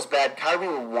stuff goes bad, Kyrie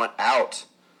will want out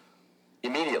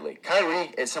immediately.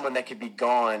 Kyrie is someone that could be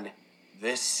gone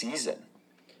this season.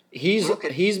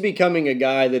 He's becoming a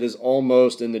guy that is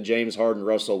almost in the James Harden,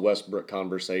 Russell Westbrook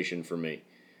conversation for me.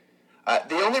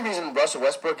 The only reason Russell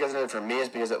Westbrook isn't in it for me is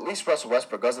because at least Russell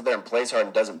Westbrook goes out there and plays hard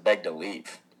and doesn't beg to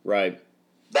leave. Right.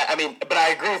 But I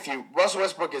agree with you. Russell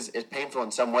Westbrook is painful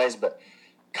in some ways, but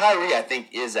Kyrie, I think,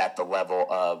 is at the level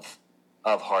of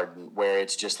Harden, where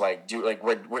it's just like, dude, like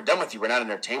we're done with you. We're not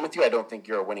entertained with you. I don't think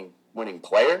you're a winning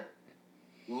player.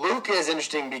 Luka is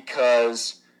interesting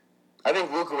because I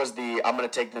think Luka was I'm going to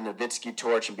take the Nowitzki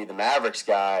torch and be the Mavericks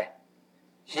guy.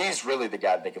 He's really the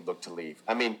guy that they could look to leave.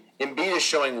 I mean, Embiid is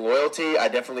showing loyalty. I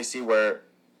definitely see where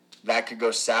that could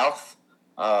go south,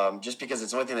 just because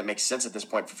it's the only thing that makes sense at this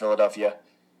point for Philadelphia.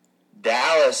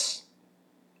 Dallas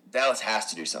has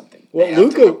to do something. Well,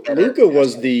 Luka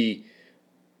was the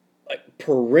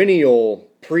perennial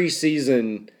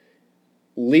preseason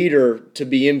leader to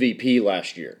be MVP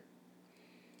last year.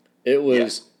 It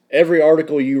was every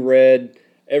article you read,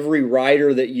 every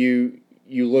writer that you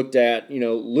looked at,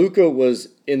 Luka was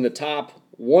in the top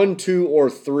 1, 2, or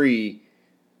 3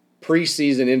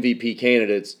 preseason MVP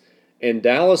candidates, and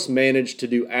Dallas managed to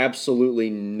do absolutely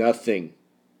nothing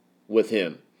with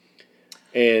him.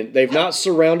 And they've not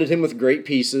surrounded him with great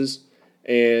pieces,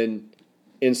 and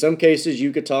in some cases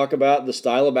you could talk about the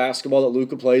style of basketball that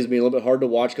Luka plays being a little bit hard to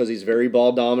watch because he's very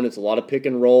ball dominant. It's a lot of pick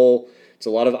and roll. It's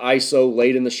a lot of ISO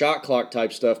late in the shot clock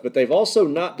type stuff, but they've also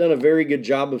not done a very good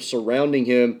job of surrounding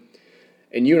him.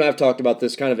 And you and I have talked about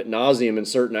this kind of ad nauseum in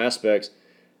certain aspects,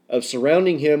 of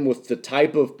surrounding him with the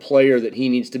type of player that he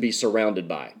needs to be surrounded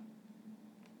by.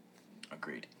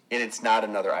 Agreed. And it's not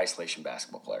another isolation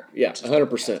basketball player. Yeah,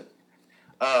 100%.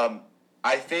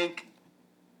 I think,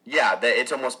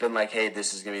 it's almost been like, hey,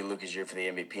 this is going to be Luka's year for the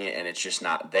MVP, and it's just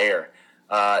not there.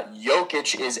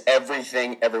 Jokic is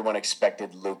everything everyone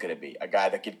expected Luka to be, a guy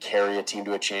that could carry a team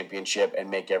to a championship and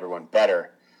make everyone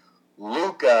better.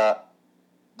 Luka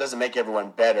doesn't make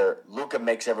everyone better. Luka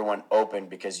makes everyone open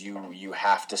because you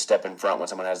have to step in front when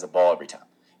someone has the ball every time.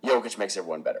 Jokic makes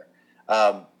everyone better.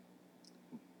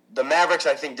 The Mavericks,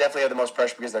 I think, definitely have the most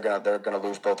pressure because they're gonna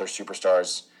lose both their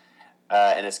superstars,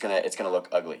 and it's gonna look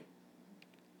ugly.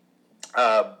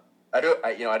 I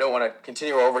don't want to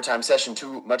continue our overtime session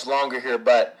too much longer here,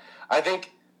 but I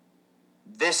think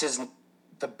this is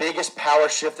the biggest power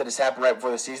shift that has happened right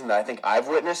before the season that I think I've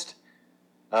witnessed.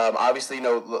 Obviously,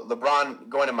 LeBron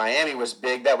going to Miami was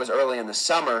big. That was early in the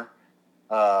summer.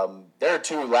 There are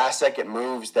 2 last-second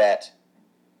moves that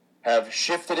have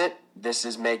shifted it. This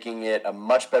is making it a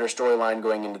much better storyline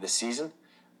going into the season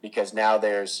because now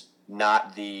there's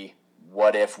not the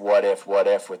what if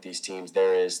with these teams.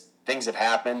 There is things have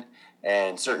happened,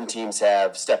 and certain teams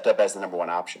have stepped up as the number 1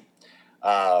 option.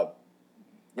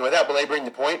 Without belaboring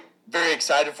the point, very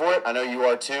excited for it. I know you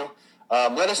are too.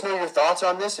 Let us know your thoughts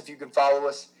on this. If you can follow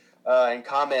us and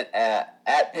comment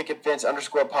at Picket Fence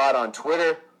 _pod on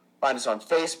Twitter. Find us on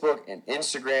Facebook and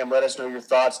Instagram. Let us know your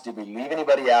thoughts. Did we leave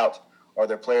anybody out? Are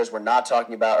there players we're not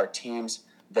talking about or teams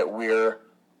that we're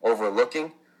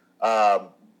overlooking?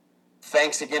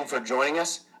 Thanks again for joining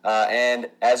us. And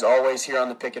as always, here on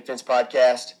the Picket Fence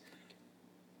Podcast,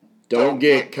 don't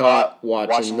get caught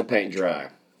watching the paint dry.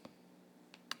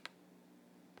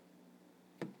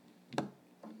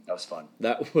 That was fun.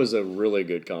 That was a really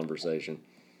good conversation.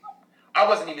 I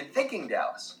wasn't even thinking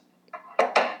Dallas.